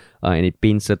view, and it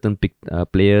paints certain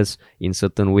players in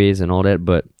certain ways and all that.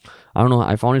 But I don't know,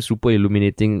 I found it super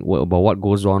illuminating about what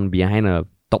goes on behind a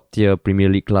top tier Premier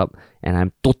League club, and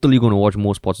I'm totally going to watch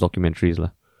more sports documentaries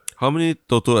lah. How many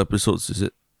total episodes is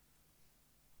it?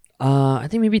 I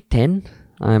think maybe 10.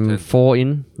 I'm 4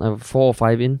 in. I'm 4 or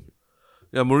 5 in.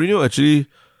 Yeah, Mourinho actually,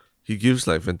 he gives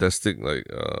like fantastic like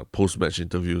post-match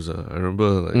interviews. I remember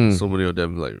like so many of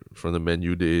them like from the Man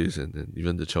U days and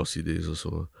even the Chelsea days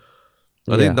also.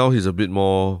 I think now he's a bit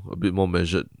more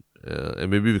measured,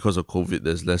 and maybe because of COVID,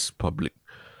 there's less public.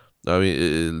 I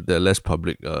mean, there are less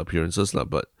public appearances lah.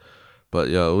 But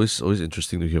yeah, always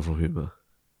interesting to hear from him.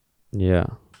 Yeah.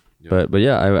 But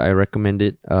yeah, I recommend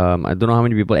it. I don't know how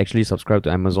many people actually subscribe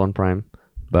to Amazon Prime,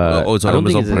 but it's on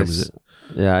Amazon Prime, is it?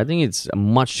 Yeah, I think it's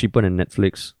much cheaper than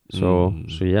Netflix. So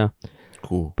yeah,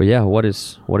 cool. But yeah, what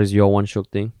is your one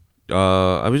shock thing?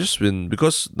 I've just been,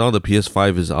 because now the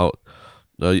PS5 is out.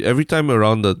 Every time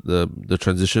around the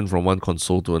transition from one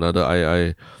console to another,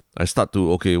 I start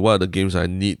to, okay, what are the games I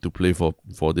need to play for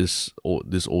this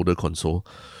older console?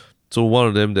 So one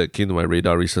of them that came to my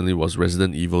radar recently was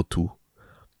Resident Evil 2.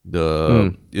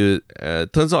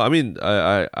 It turns out, I mean,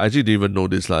 I actually didn't even know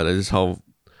this lah. That is how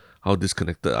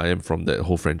disconnected I am from that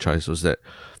whole franchise. Was that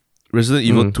Resident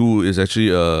Evil 2 is actually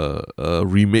a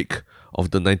remake of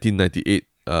the 1998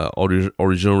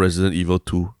 original Resident Evil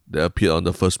 2 that appeared on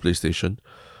the first PlayStation.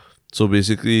 So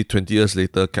basically, 20 years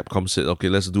later, Capcom said, okay,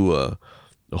 let's do a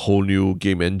whole new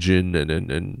game engine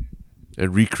and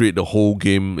recreate the whole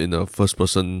game in a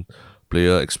first-person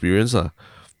player experience.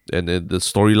 And then the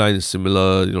storyline is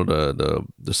similar, you know, the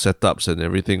setups and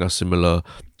everything are similar.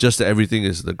 Just that everything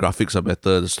is, the graphics are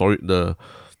better,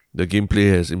 the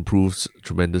gameplay has improved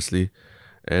tremendously.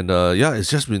 And yeah, it's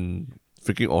just been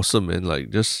freaking awesome, man. Like,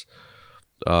 just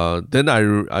then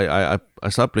I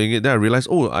started playing it. Then I realized,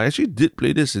 oh, I actually did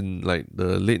play this in like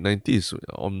the late 90s,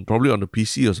 probably on the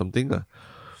PC or something.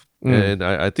 And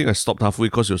I think I stopped halfway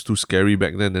because it was too scary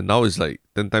back then. And now it's like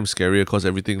 10 times scarier because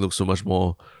everything looks so much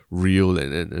more real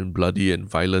and bloody and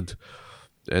violent.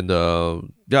 And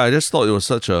yeah, I just thought it was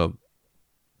such a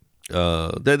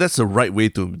that's the right way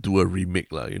to do a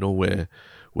remake, you know, where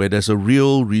there's a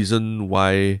real reason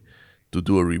why to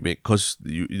do a remake, because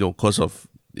you know, because of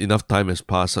enough time has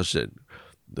passed such that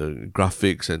the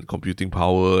graphics and computing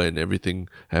power and everything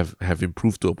have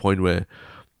improved to a point where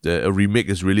a remake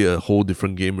is really a whole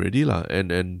different game already lah.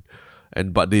 And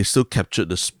but they still captured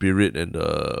the spirit and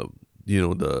you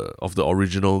know, of the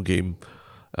original game,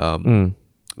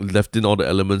 left in all the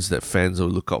elements that fans will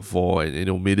look out for, and you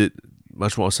know, made it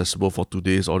much more accessible for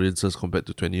today's audiences compared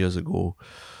to 20 years ago.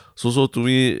 So to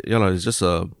me, yeah, it's just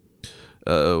a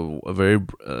very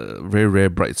rare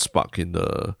bright spark in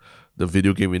the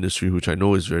video game industry, which I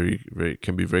know is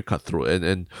can be very cutthroat,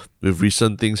 and with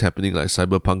recent things happening like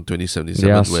Cyberpunk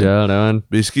 2077, where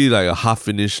basically like a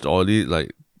half-finished or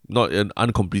like not an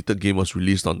uncompleted game was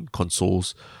released on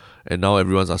consoles, and now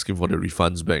everyone's asking for the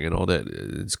refunds back and all that.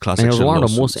 It's class action lawsuits. And it was one of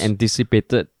the most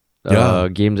anticipated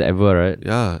games ever, right?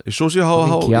 Yeah, it shows you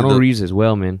how Keanu Reeves as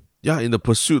well, man. Yeah, in the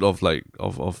pursuit of like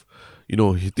of you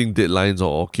know, hitting deadlines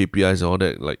or KPIs and all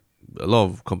that, like a lot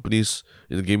of companies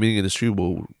in the gaming industry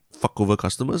will fuck over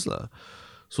customers lah.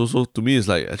 So to me, it's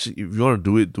like, actually, if you want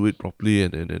to do it properly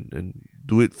and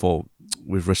do it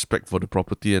with respect for the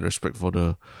property and respect for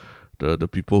the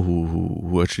people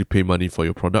who actually pay money for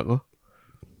your product.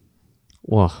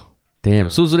 Wow, damn. Yeah.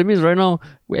 So that means right now,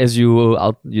 as you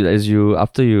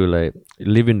after you like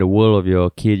live in the world of your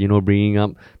kid, you know, bringing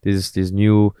up this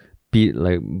new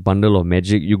like bundle of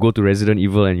magic, you go to Resident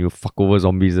Evil and you fuck over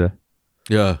zombies.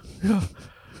 Yeah,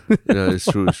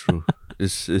 it's true.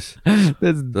 It's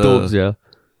that's dope, yeah.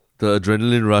 The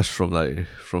adrenaline rush from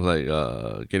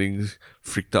getting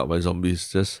freaked out by zombies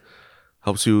just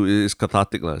helps you. It's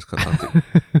cathartic, lah. It's cathartic.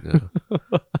 Yeah.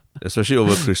 Especially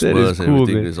over Christmas and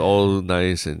everything. Man. It's all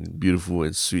nice and beautiful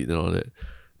and sweet and all that.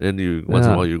 Then once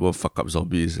in a while you go fuck up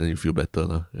zombies and you feel better,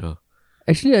 lah. Yeah.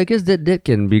 Actually, I guess that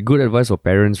can be good advice for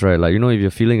parents, right? Like, you know, if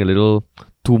you're feeling a little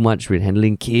too much with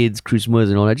handling kids, Christmas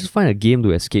and all that, just find a game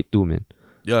to escape to, man.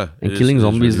 Yeah. And killing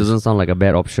zombies doesn't sound like a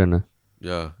bad option.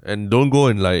 Yeah. And don't go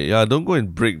and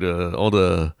break all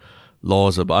the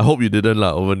laws. But I hope you didn't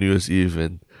over New Year's Eve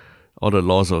and all the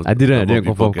laws of... I didn't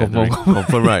confirm.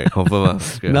 Confirm, right? Confirm.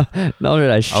 Okay. Now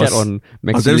that I shat on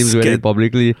Maxilim's wedding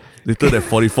publicly... Later that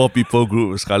 44 people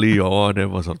group, Scully, you're one of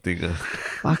them or something.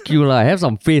 Fuck you lah. Have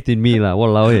some faith in me lah.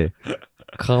 Walao eh.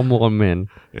 Come on, man.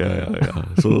 Yeah.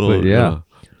 So yeah,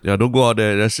 don't go out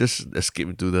there. Let's just escape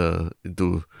into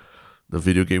the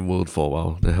video game world for a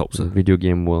while. That helps. Video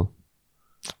game world.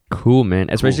 Cool,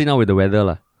 man. Especially now with the weather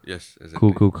lah. Yes,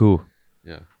 exactly. Cool.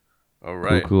 Yeah. All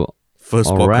right. Cool. First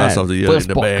podcast of the year in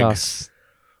the bag.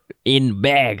 In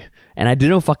bag. And I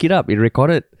didn't fuck it up. It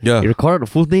recorded. Yeah. It recorded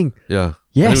the full thing. Yeah.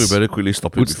 Yes. I think we better quickly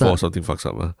stop it before something fucks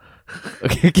up.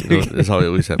 Okay. That's how it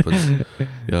always happens.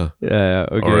 Yeah.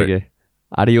 Okay.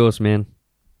 Adios, man.